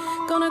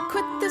 gonna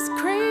quit this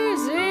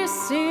crazy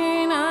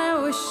scene. I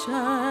wish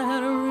I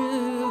had a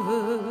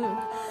river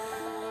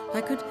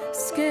I could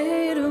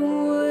skate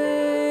away.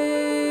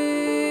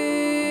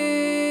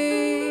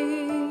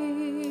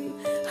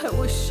 I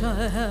wish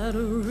I had a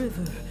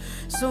river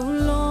so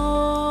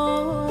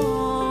long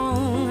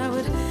I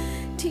would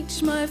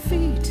teach my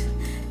feet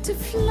to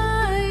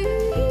fly.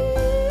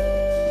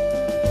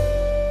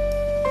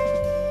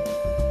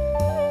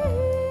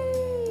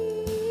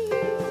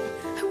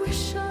 I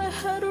wish I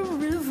had a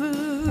river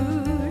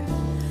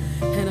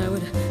and I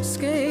would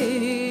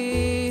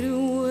skate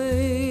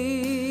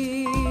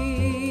away.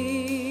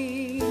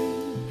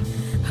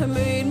 I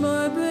made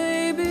my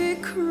baby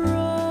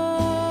cry.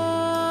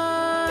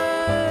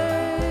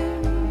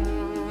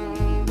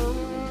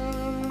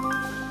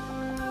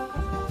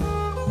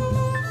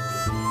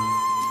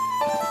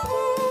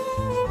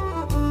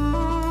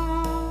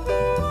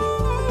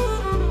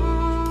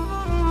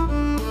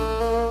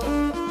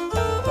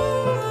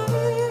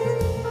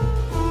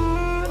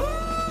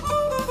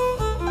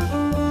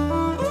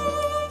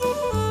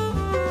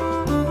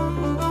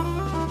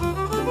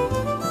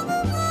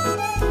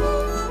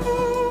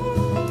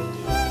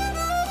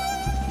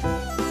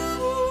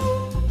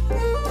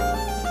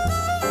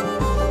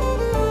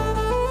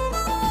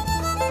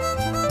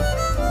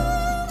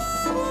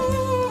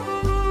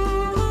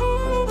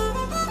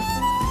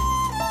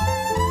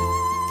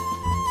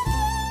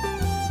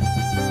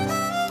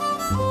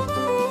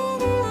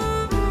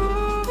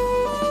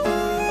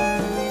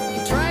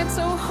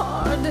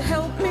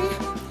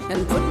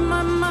 And put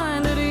my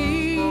mind at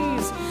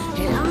ease.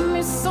 He had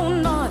me so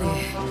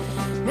naughty,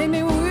 made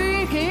me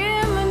weak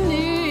in the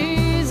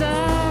knees.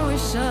 I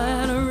wish I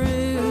had a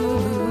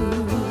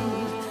river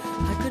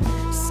I could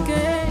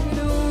skate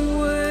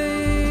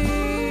away.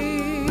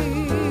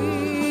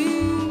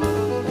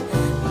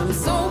 I'm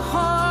so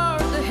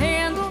hard to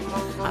handle,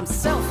 I'm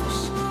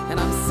selfish and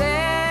I'm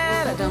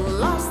sad. I done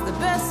lost the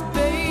best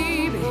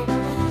baby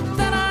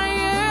that I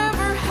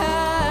ever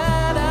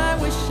had. I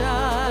wish I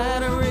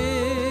had a river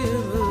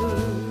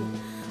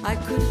I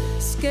could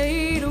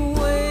skate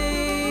away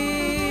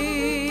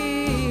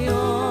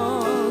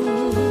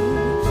on.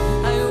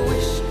 I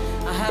wish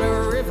I had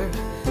a river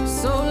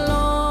so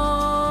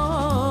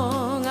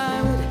long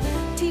I would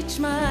teach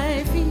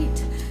my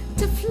feet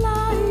to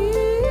fly.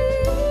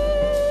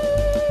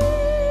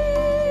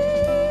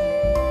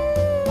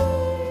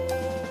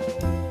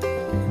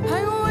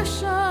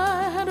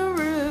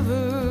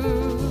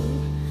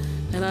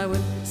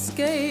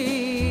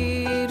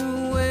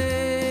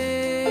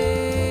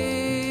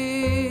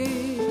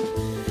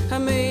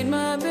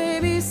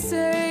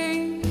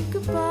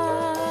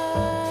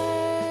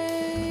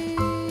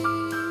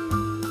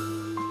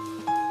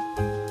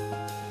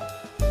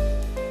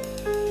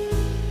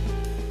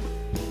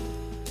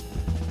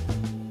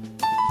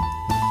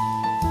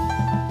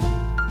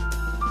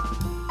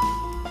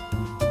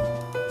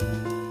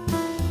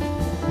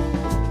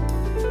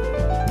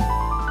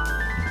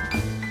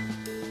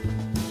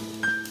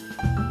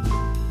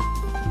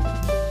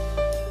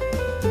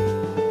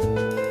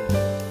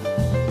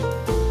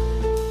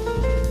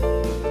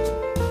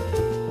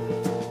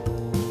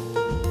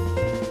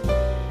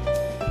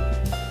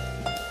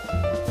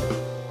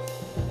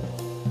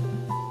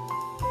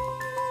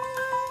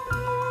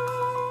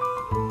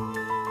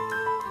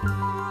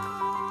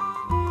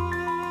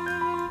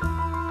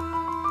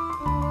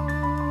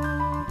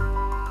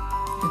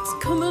 It's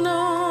coming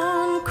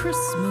on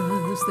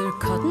Christmas, they're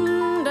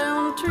cutting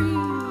down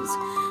trees,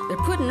 they're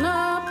putting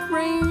up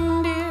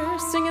reindeer,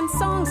 singing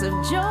songs of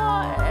joy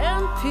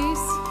and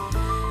peace.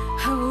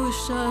 I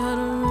wish I had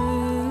a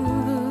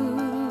river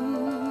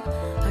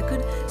I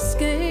could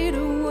skate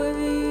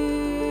away.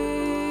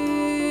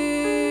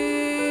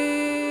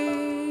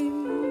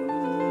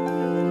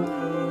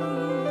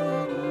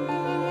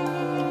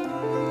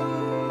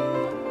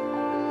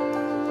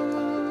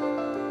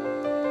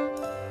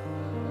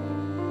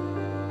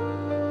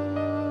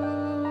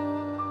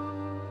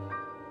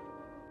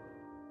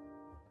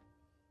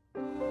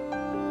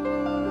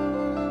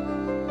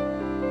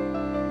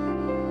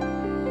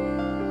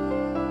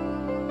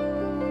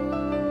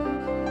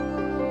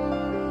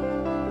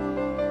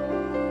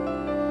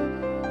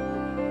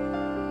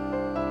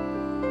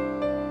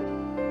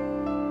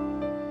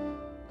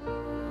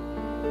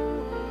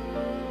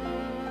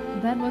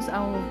 That was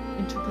our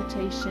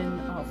interpretation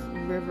of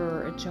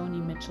River, a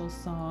Joni Mitchell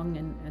song,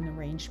 and an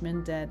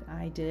arrangement that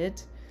I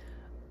did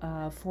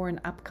for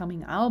an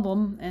upcoming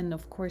album, and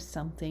of course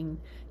something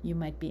you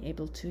might be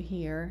able to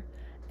hear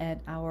at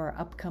our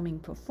upcoming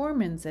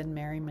performance at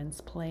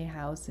Merriman's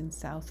Playhouse in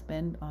South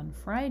Bend on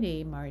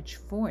Friday, March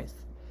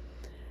 4th.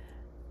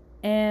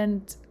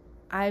 And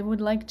I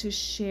would like to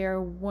share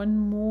one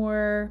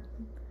more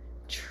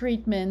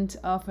treatment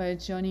of a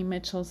Joni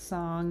Mitchell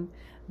song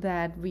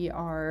that we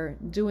are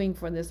doing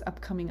for this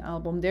upcoming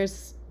album.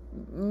 There's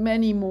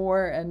many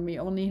more and we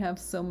only have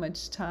so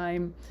much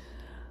time,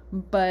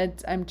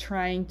 but I'm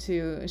trying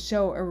to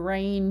show a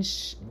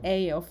range,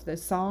 A, of the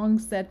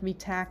songs that we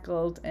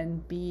tackled,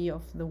 and B,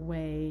 of the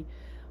way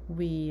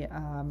we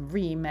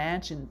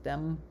reimagined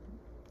them.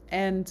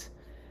 And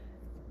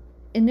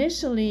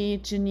initially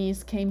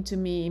Janiece came to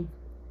me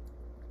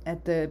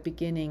at the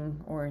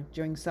beginning or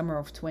during summer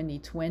of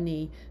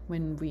 2020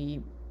 when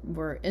we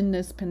were in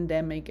this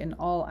pandemic and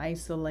all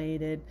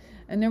isolated,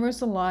 and there was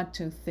a lot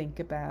to think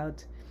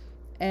about.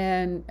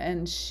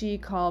 And she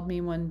called me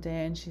one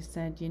day and she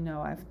said, you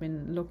know, I've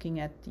been looking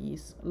at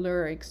these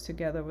lyrics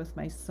together with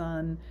my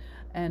son,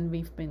 and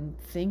we've been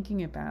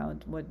thinking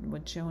about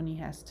what Joni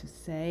has to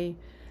say,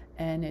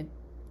 and it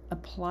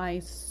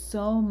applies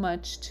so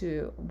much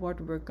to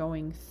what we're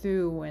going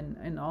through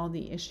and all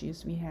the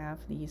issues we have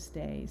these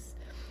days.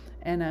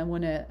 And I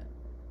want to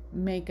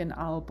make an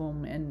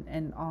album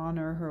and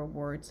honor her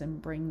words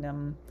and bring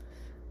them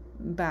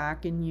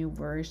back in new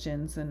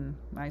versions. And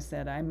I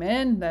said, I'm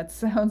in. That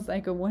sounds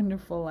like a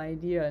wonderful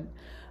idea. And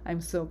I'm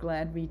so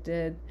glad we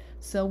did.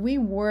 So we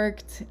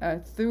worked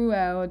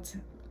throughout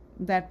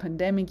that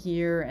pandemic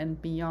year and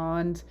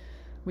beyond.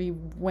 We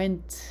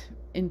went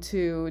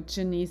into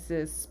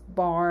Janice's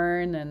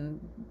barn and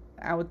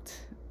out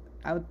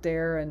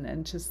there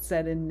and just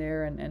sat in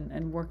there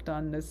and worked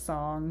on the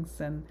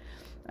songs. And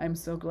I'm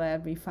so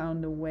glad we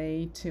found a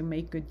way to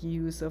make good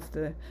use of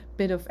the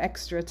bit of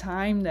extra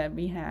time that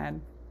we had.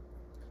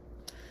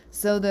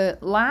 So the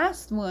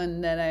last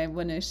one that I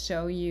want to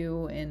show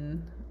you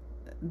in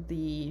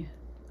the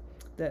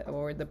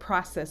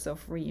process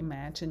of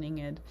reimagining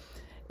it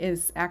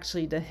is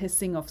actually the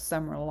Hissing of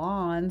Summer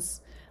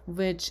Lawns,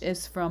 which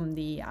is from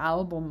the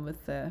album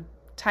with the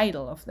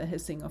title of the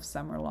Hissing of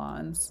Summer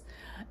Lawns.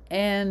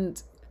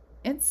 And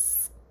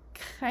it's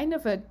kind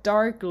of a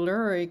dark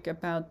lyric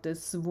about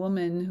this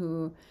woman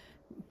who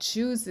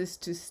chooses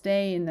to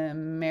stay in a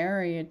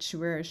marriage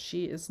where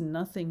she is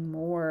nothing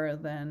more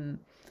than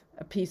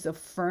a piece of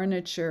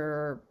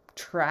furniture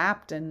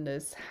trapped in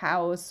this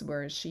house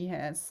where she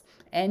has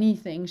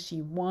anything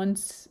she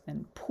wants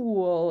and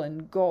pool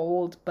and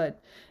gold,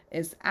 but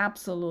is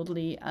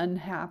absolutely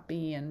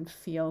unhappy and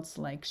feels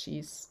like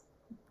she's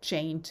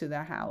chained to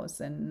the house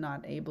and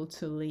not able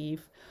to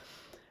leave.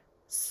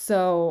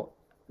 So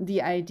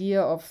the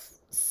idea of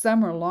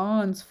summer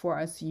lawns for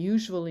us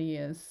usually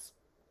is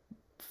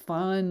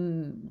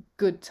fun,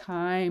 good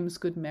times,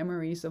 good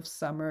memories of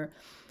summer,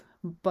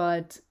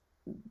 but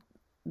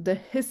the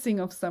hissing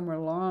of summer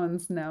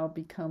lawns now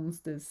becomes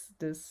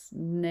this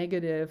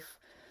negative,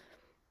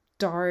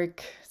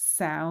 dark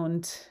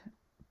sound,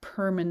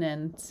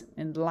 permanent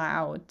and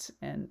loud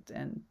and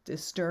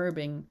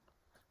disturbing.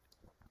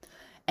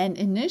 And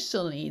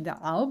initially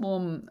the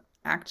album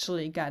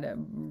actually got a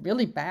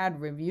really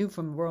bad review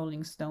from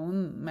Rolling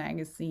Stone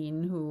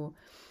magazine, who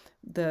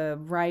the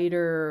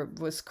writer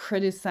was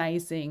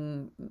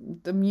criticizing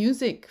the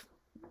music,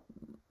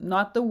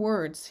 not the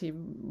words. He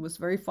was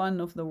very fond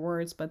of the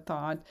words, but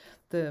thought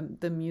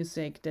the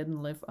music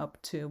didn't live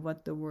up to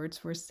what the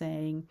words were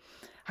saying.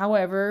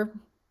 However,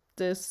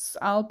 this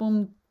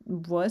album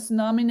was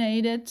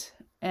nominated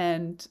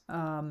and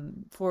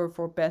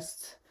for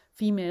Best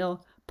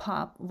Female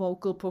Pop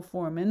Vocal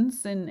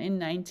Performance in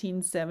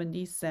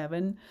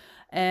 1977,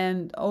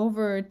 and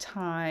over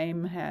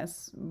time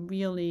has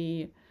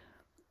really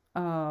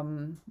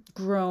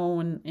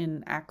grown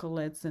in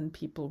accolades and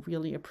people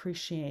really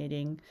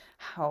appreciating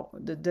how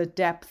the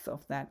depth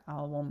of that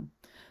album.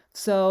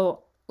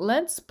 So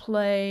let's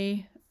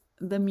play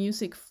the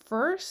music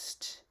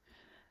first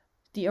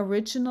the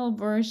original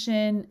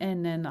version,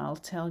 and then I'll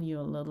tell you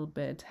a little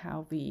bit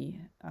how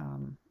we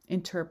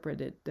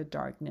interpreted the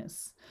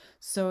darkness.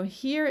 So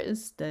here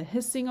is the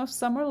Hissing of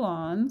Summer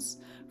Lawns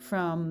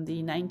from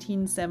the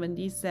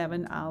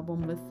 1977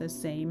 album with the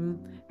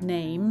same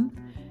name,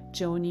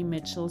 Joni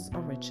Mitchell's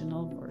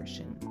original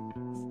version.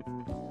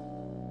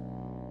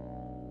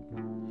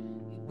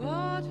 He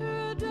bought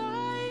her a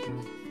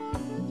diamond for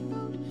her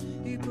throat.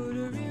 He put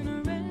her in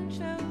a ranch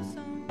house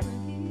on the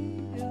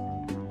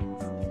hill.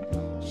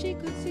 She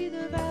could see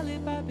the valley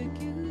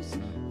barbecues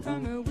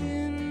from her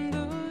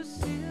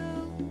windowsill.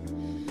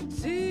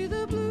 See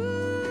the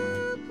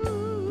blue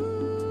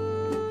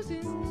pools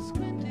in the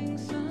squinting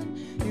sun.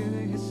 Hear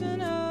the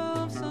hissing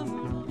of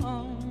summer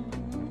lawns.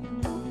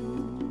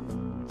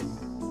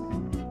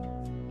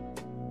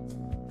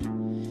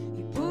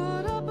 He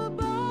put up a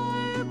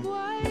barbed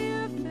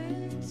wire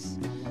fence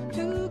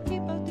to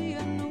keep out the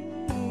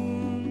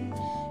unknown,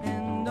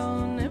 and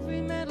on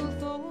every metal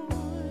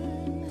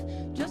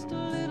thorn, just a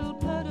little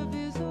blood of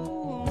his own.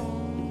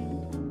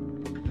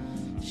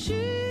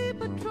 She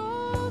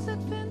patrols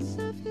that fence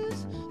of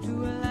his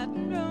to a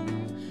Latin drum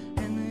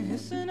and the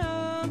hissing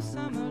of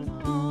summer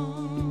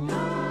lawns.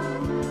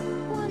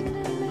 One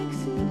that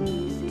makes it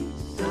easy,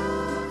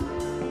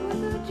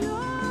 with a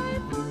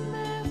joyful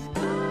mask.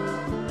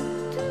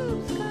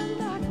 Tubes come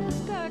darkness,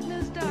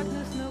 darkness,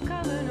 darkness, no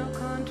color, no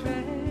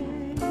contrast.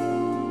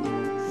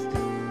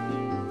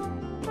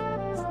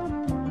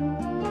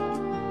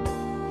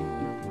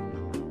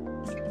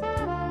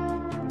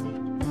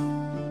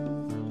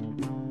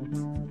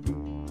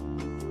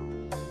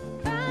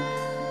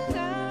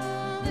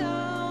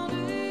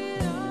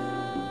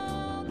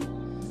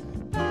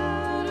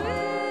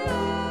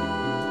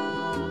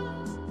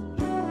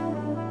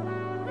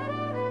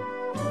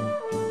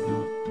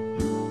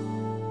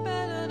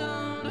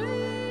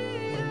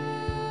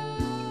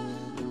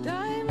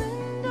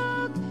 Diamond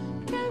dog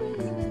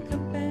carrying a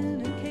cup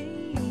and a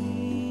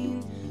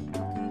cane,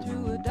 looking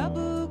through a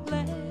double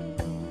glass,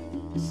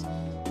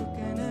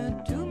 looking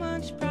at too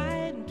much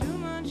pride and too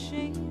much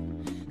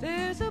shame.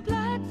 There's a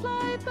black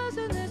fly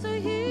buzzing, there's a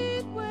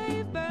heat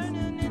wave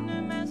burning in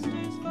her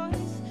master's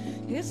voice,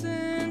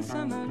 hissing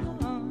summer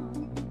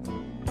lawns.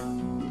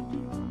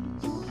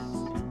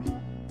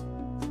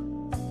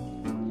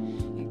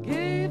 He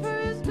gave her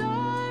his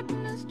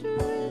darkness to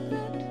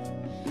regret,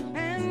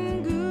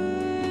 and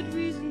good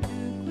reason to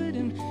quit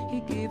him. He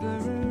gave her a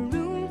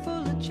room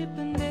full of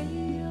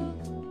Chippendale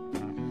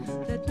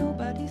that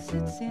nobody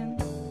sits in.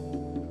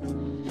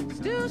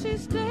 Still she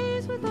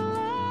stays with a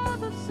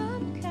love of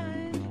some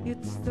kind.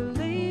 It's the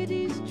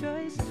lady's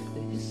choice,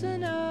 the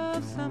hissing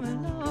of summer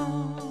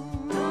lawns.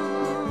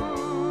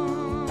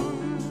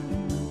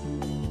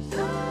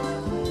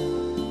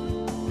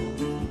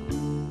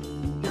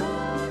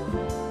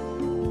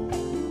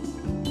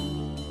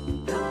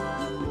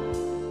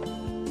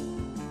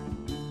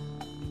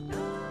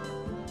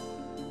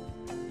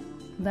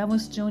 That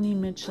was Joni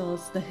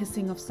Mitchell's The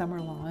Hissing of Summer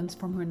Lawns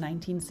from her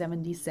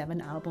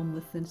 1977 album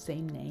with the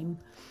same name.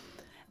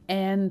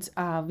 And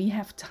we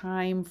have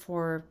time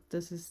for,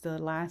 this is the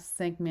last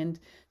segment,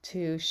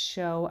 to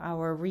show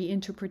our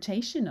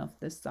reinterpretation of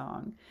this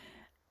song.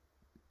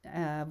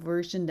 A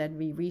version that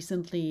we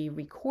recently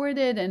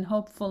recorded, and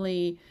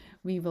hopefully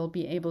we will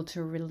be able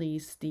to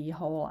release the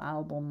whole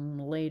album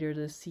later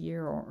this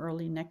year or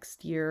early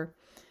next year.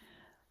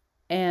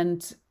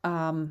 And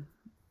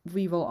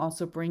we will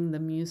also bring the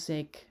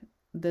music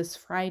this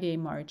Friday,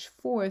 March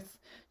 4th,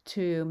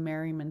 to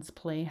Merriman's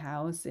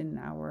Playhouse in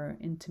our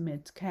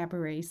intimate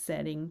cabaret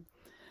setting.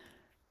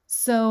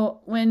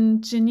 So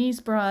when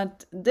Janiece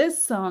brought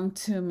this song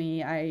to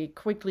me, I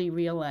quickly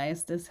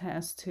realized this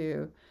has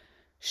to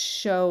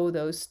show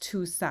those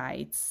two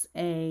sides.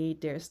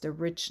 There's the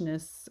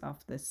richness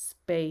of the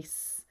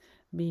space,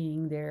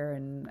 being there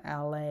in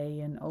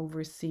LA and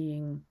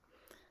overseeing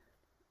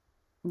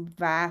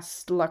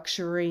vast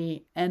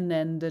luxury, and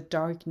then the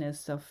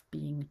darkness of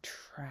being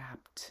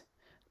trapped.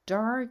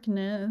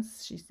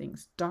 Darkness, she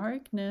sings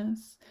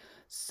darkness.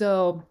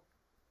 So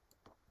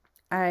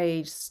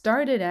I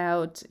started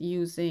out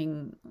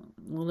using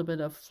a little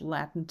bit of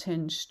Latin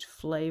tinged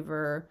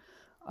flavor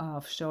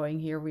of showing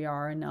here we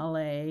are in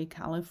LA,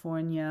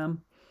 California.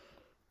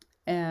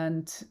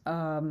 And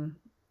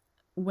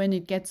when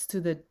it gets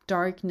to the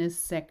darkness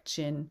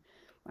section,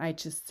 I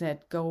just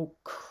said, go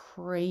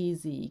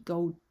crazy,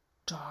 go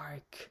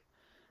dark,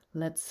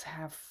 let's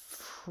have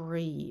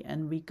free.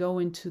 And we go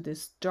into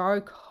this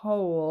dark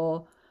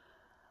hole,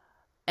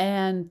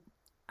 and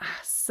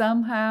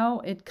somehow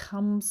it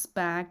comes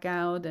back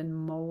out and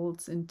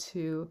molds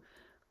into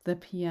the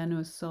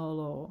piano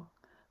solo,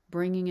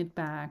 bringing it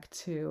back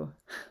to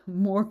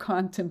more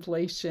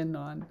contemplation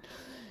on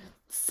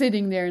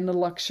sitting there in the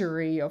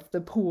luxury of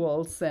the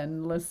pools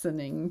and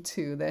listening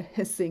to the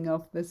hissing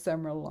of the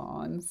summer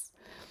lawns.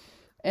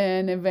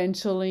 And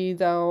eventually,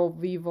 though,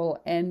 we will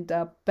end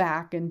up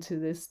back into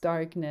this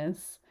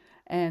darkness,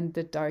 and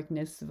the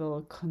darkness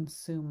will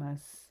consume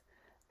us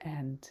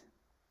and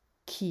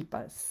keep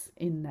us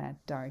in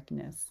that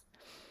darkness.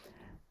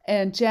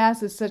 And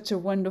jazz is such a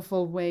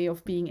wonderful way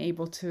of being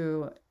able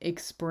to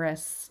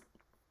express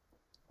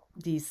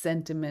these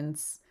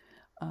sentiments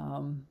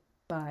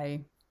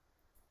by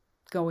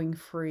going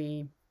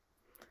free,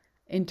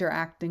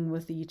 interacting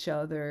with each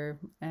other,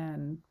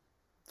 and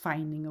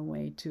finding a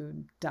way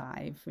to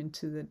dive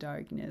into the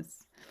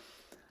darkness.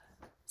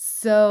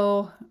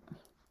 So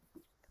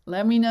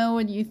let me know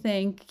what you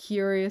think.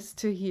 Curious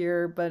to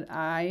hear, but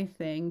I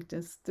think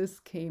this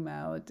came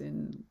out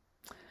in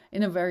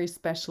a very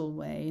special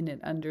way, and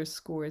it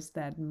underscores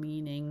that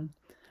meaning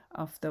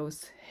of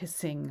those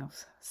hissing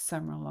of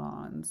summer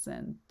lawns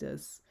and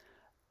this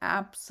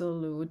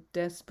absolute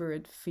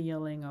desperate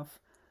feeling of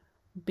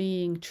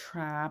being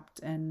trapped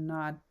and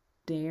not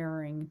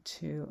daring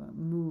to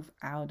move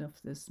out of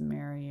this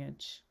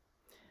marriage.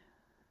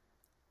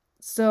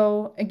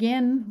 So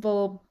again,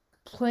 we'll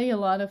play a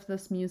lot of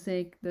this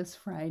music this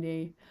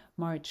Friday,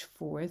 March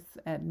 4th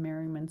at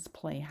Merriman's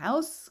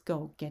Playhouse.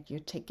 Go get your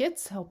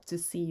tickets. Hope to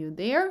see you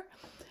there.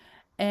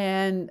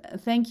 And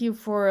thank you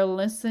for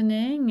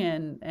listening,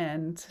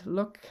 and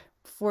look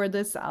for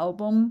this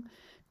album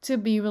to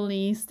be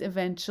released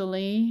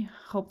eventually.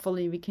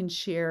 Hopefully we can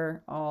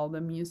share all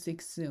the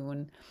music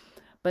soon.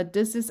 But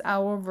this is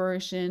our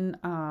version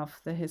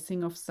of The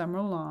Hissing of Summer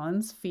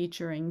Lawns,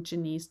 featuring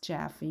Janiece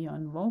Jaffe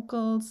on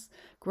vocals,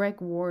 Greg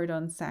Ward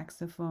on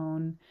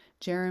saxophone,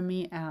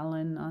 Jeremy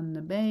Allen on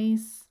the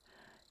bass,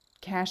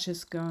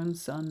 Cassius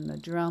Goens on the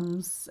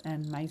drums,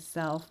 and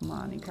myself,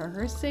 Monika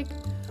Herzig,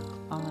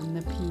 on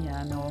the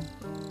piano.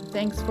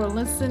 Thanks for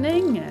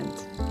listening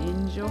and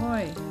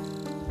enjoy.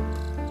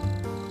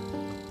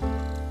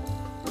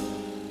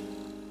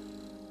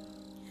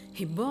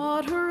 He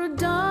bought her a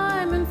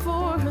diamond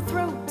for her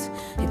throat.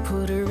 He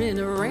put her in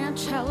a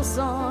ranch house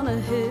on a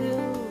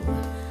hill.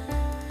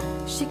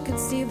 She could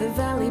see the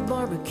valley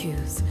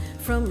barbecues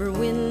from her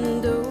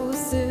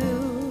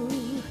windowsill.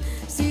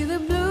 See the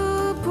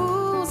blue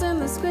pools and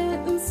the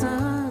squinting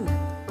sun.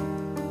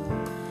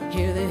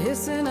 Hear the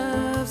hissing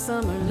of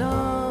summer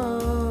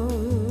lawns.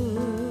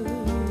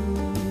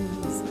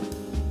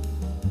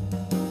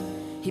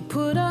 He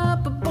put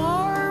up a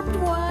barbed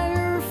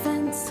wire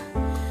fence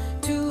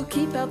to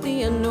keep out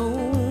the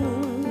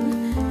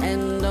unknown,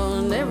 and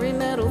on every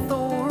metal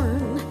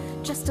thorn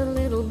just a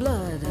little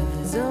blood of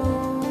his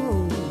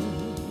own.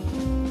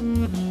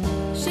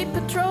 She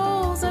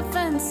patrols a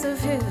fence of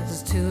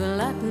his to a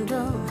Latin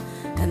drum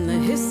and the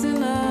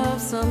hissing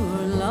of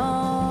summer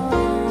lawns.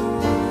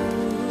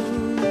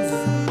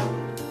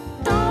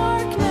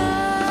 Darkness,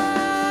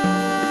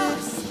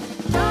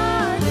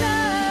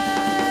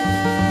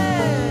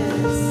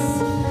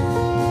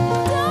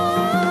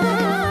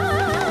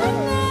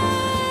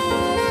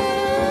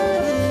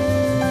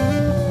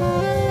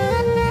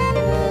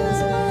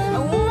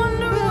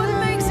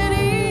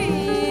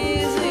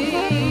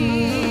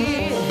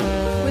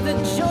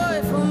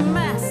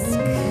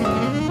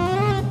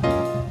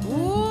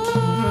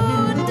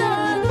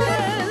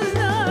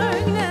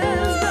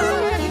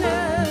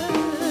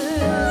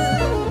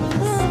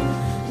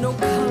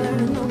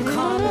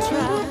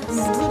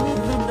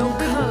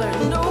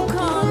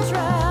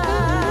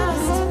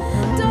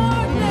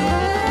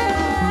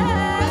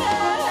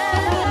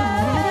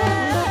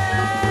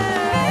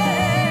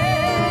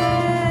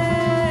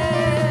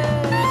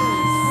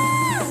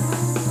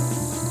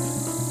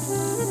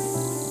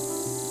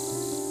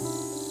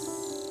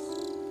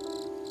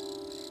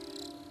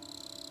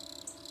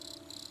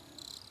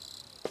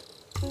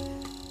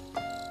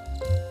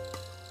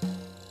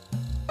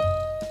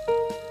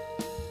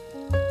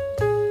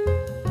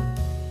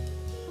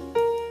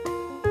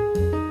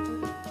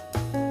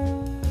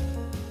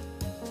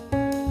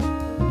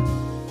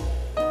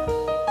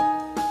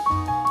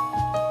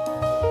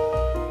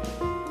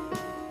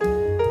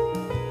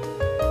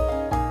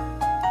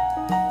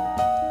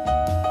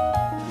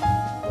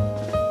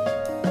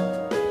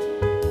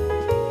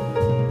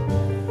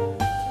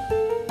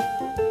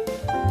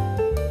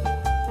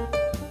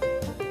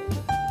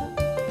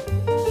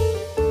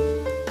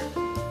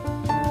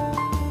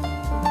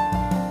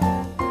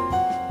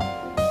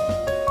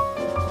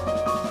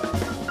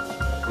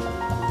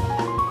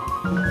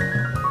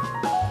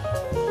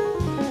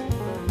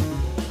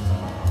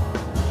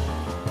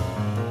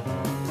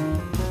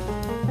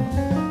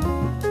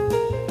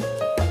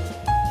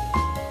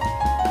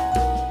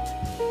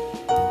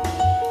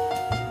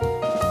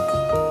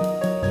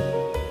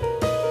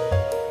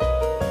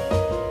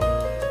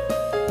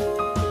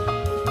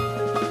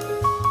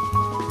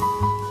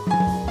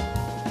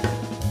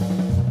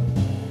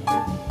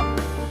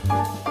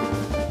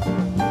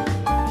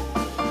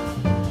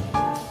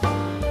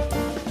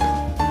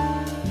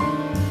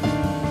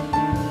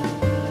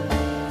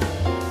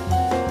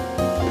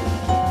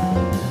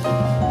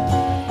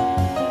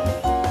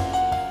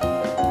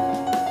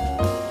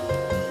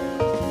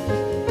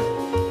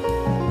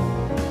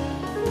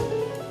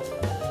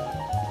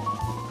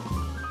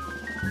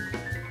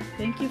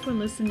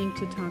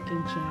 welcome to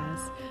Talking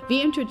Jazz.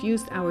 We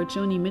introduced our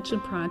Joni Mitchell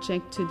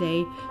project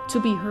today to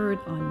be heard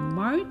on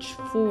March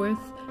 4th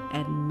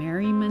at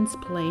Merriman's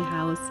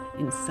Playhouse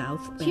in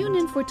South Bend. Tune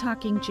in for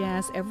Talking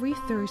Jazz every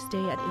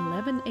Thursday at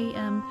 11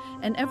 a.m.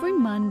 and every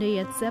Monday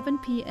at 7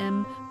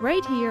 p.m.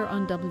 right here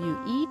on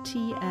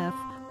WETF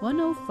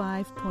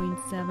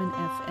 105.7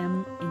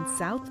 FM in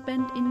South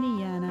Bend,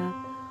 Indiana,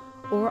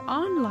 or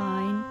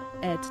online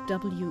at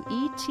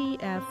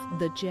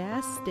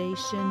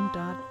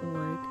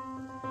WETFthejazzstation.org.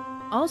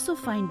 Also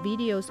find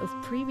videos of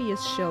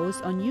previous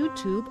shows on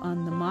YouTube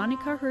on the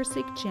Monika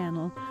Herzig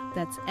channel.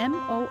 That's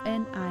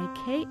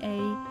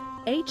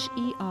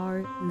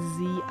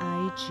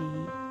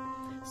MonikaHerzig.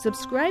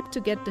 Subscribe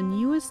to get the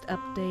newest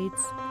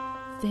updates.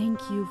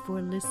 Thank you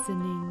for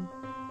listening.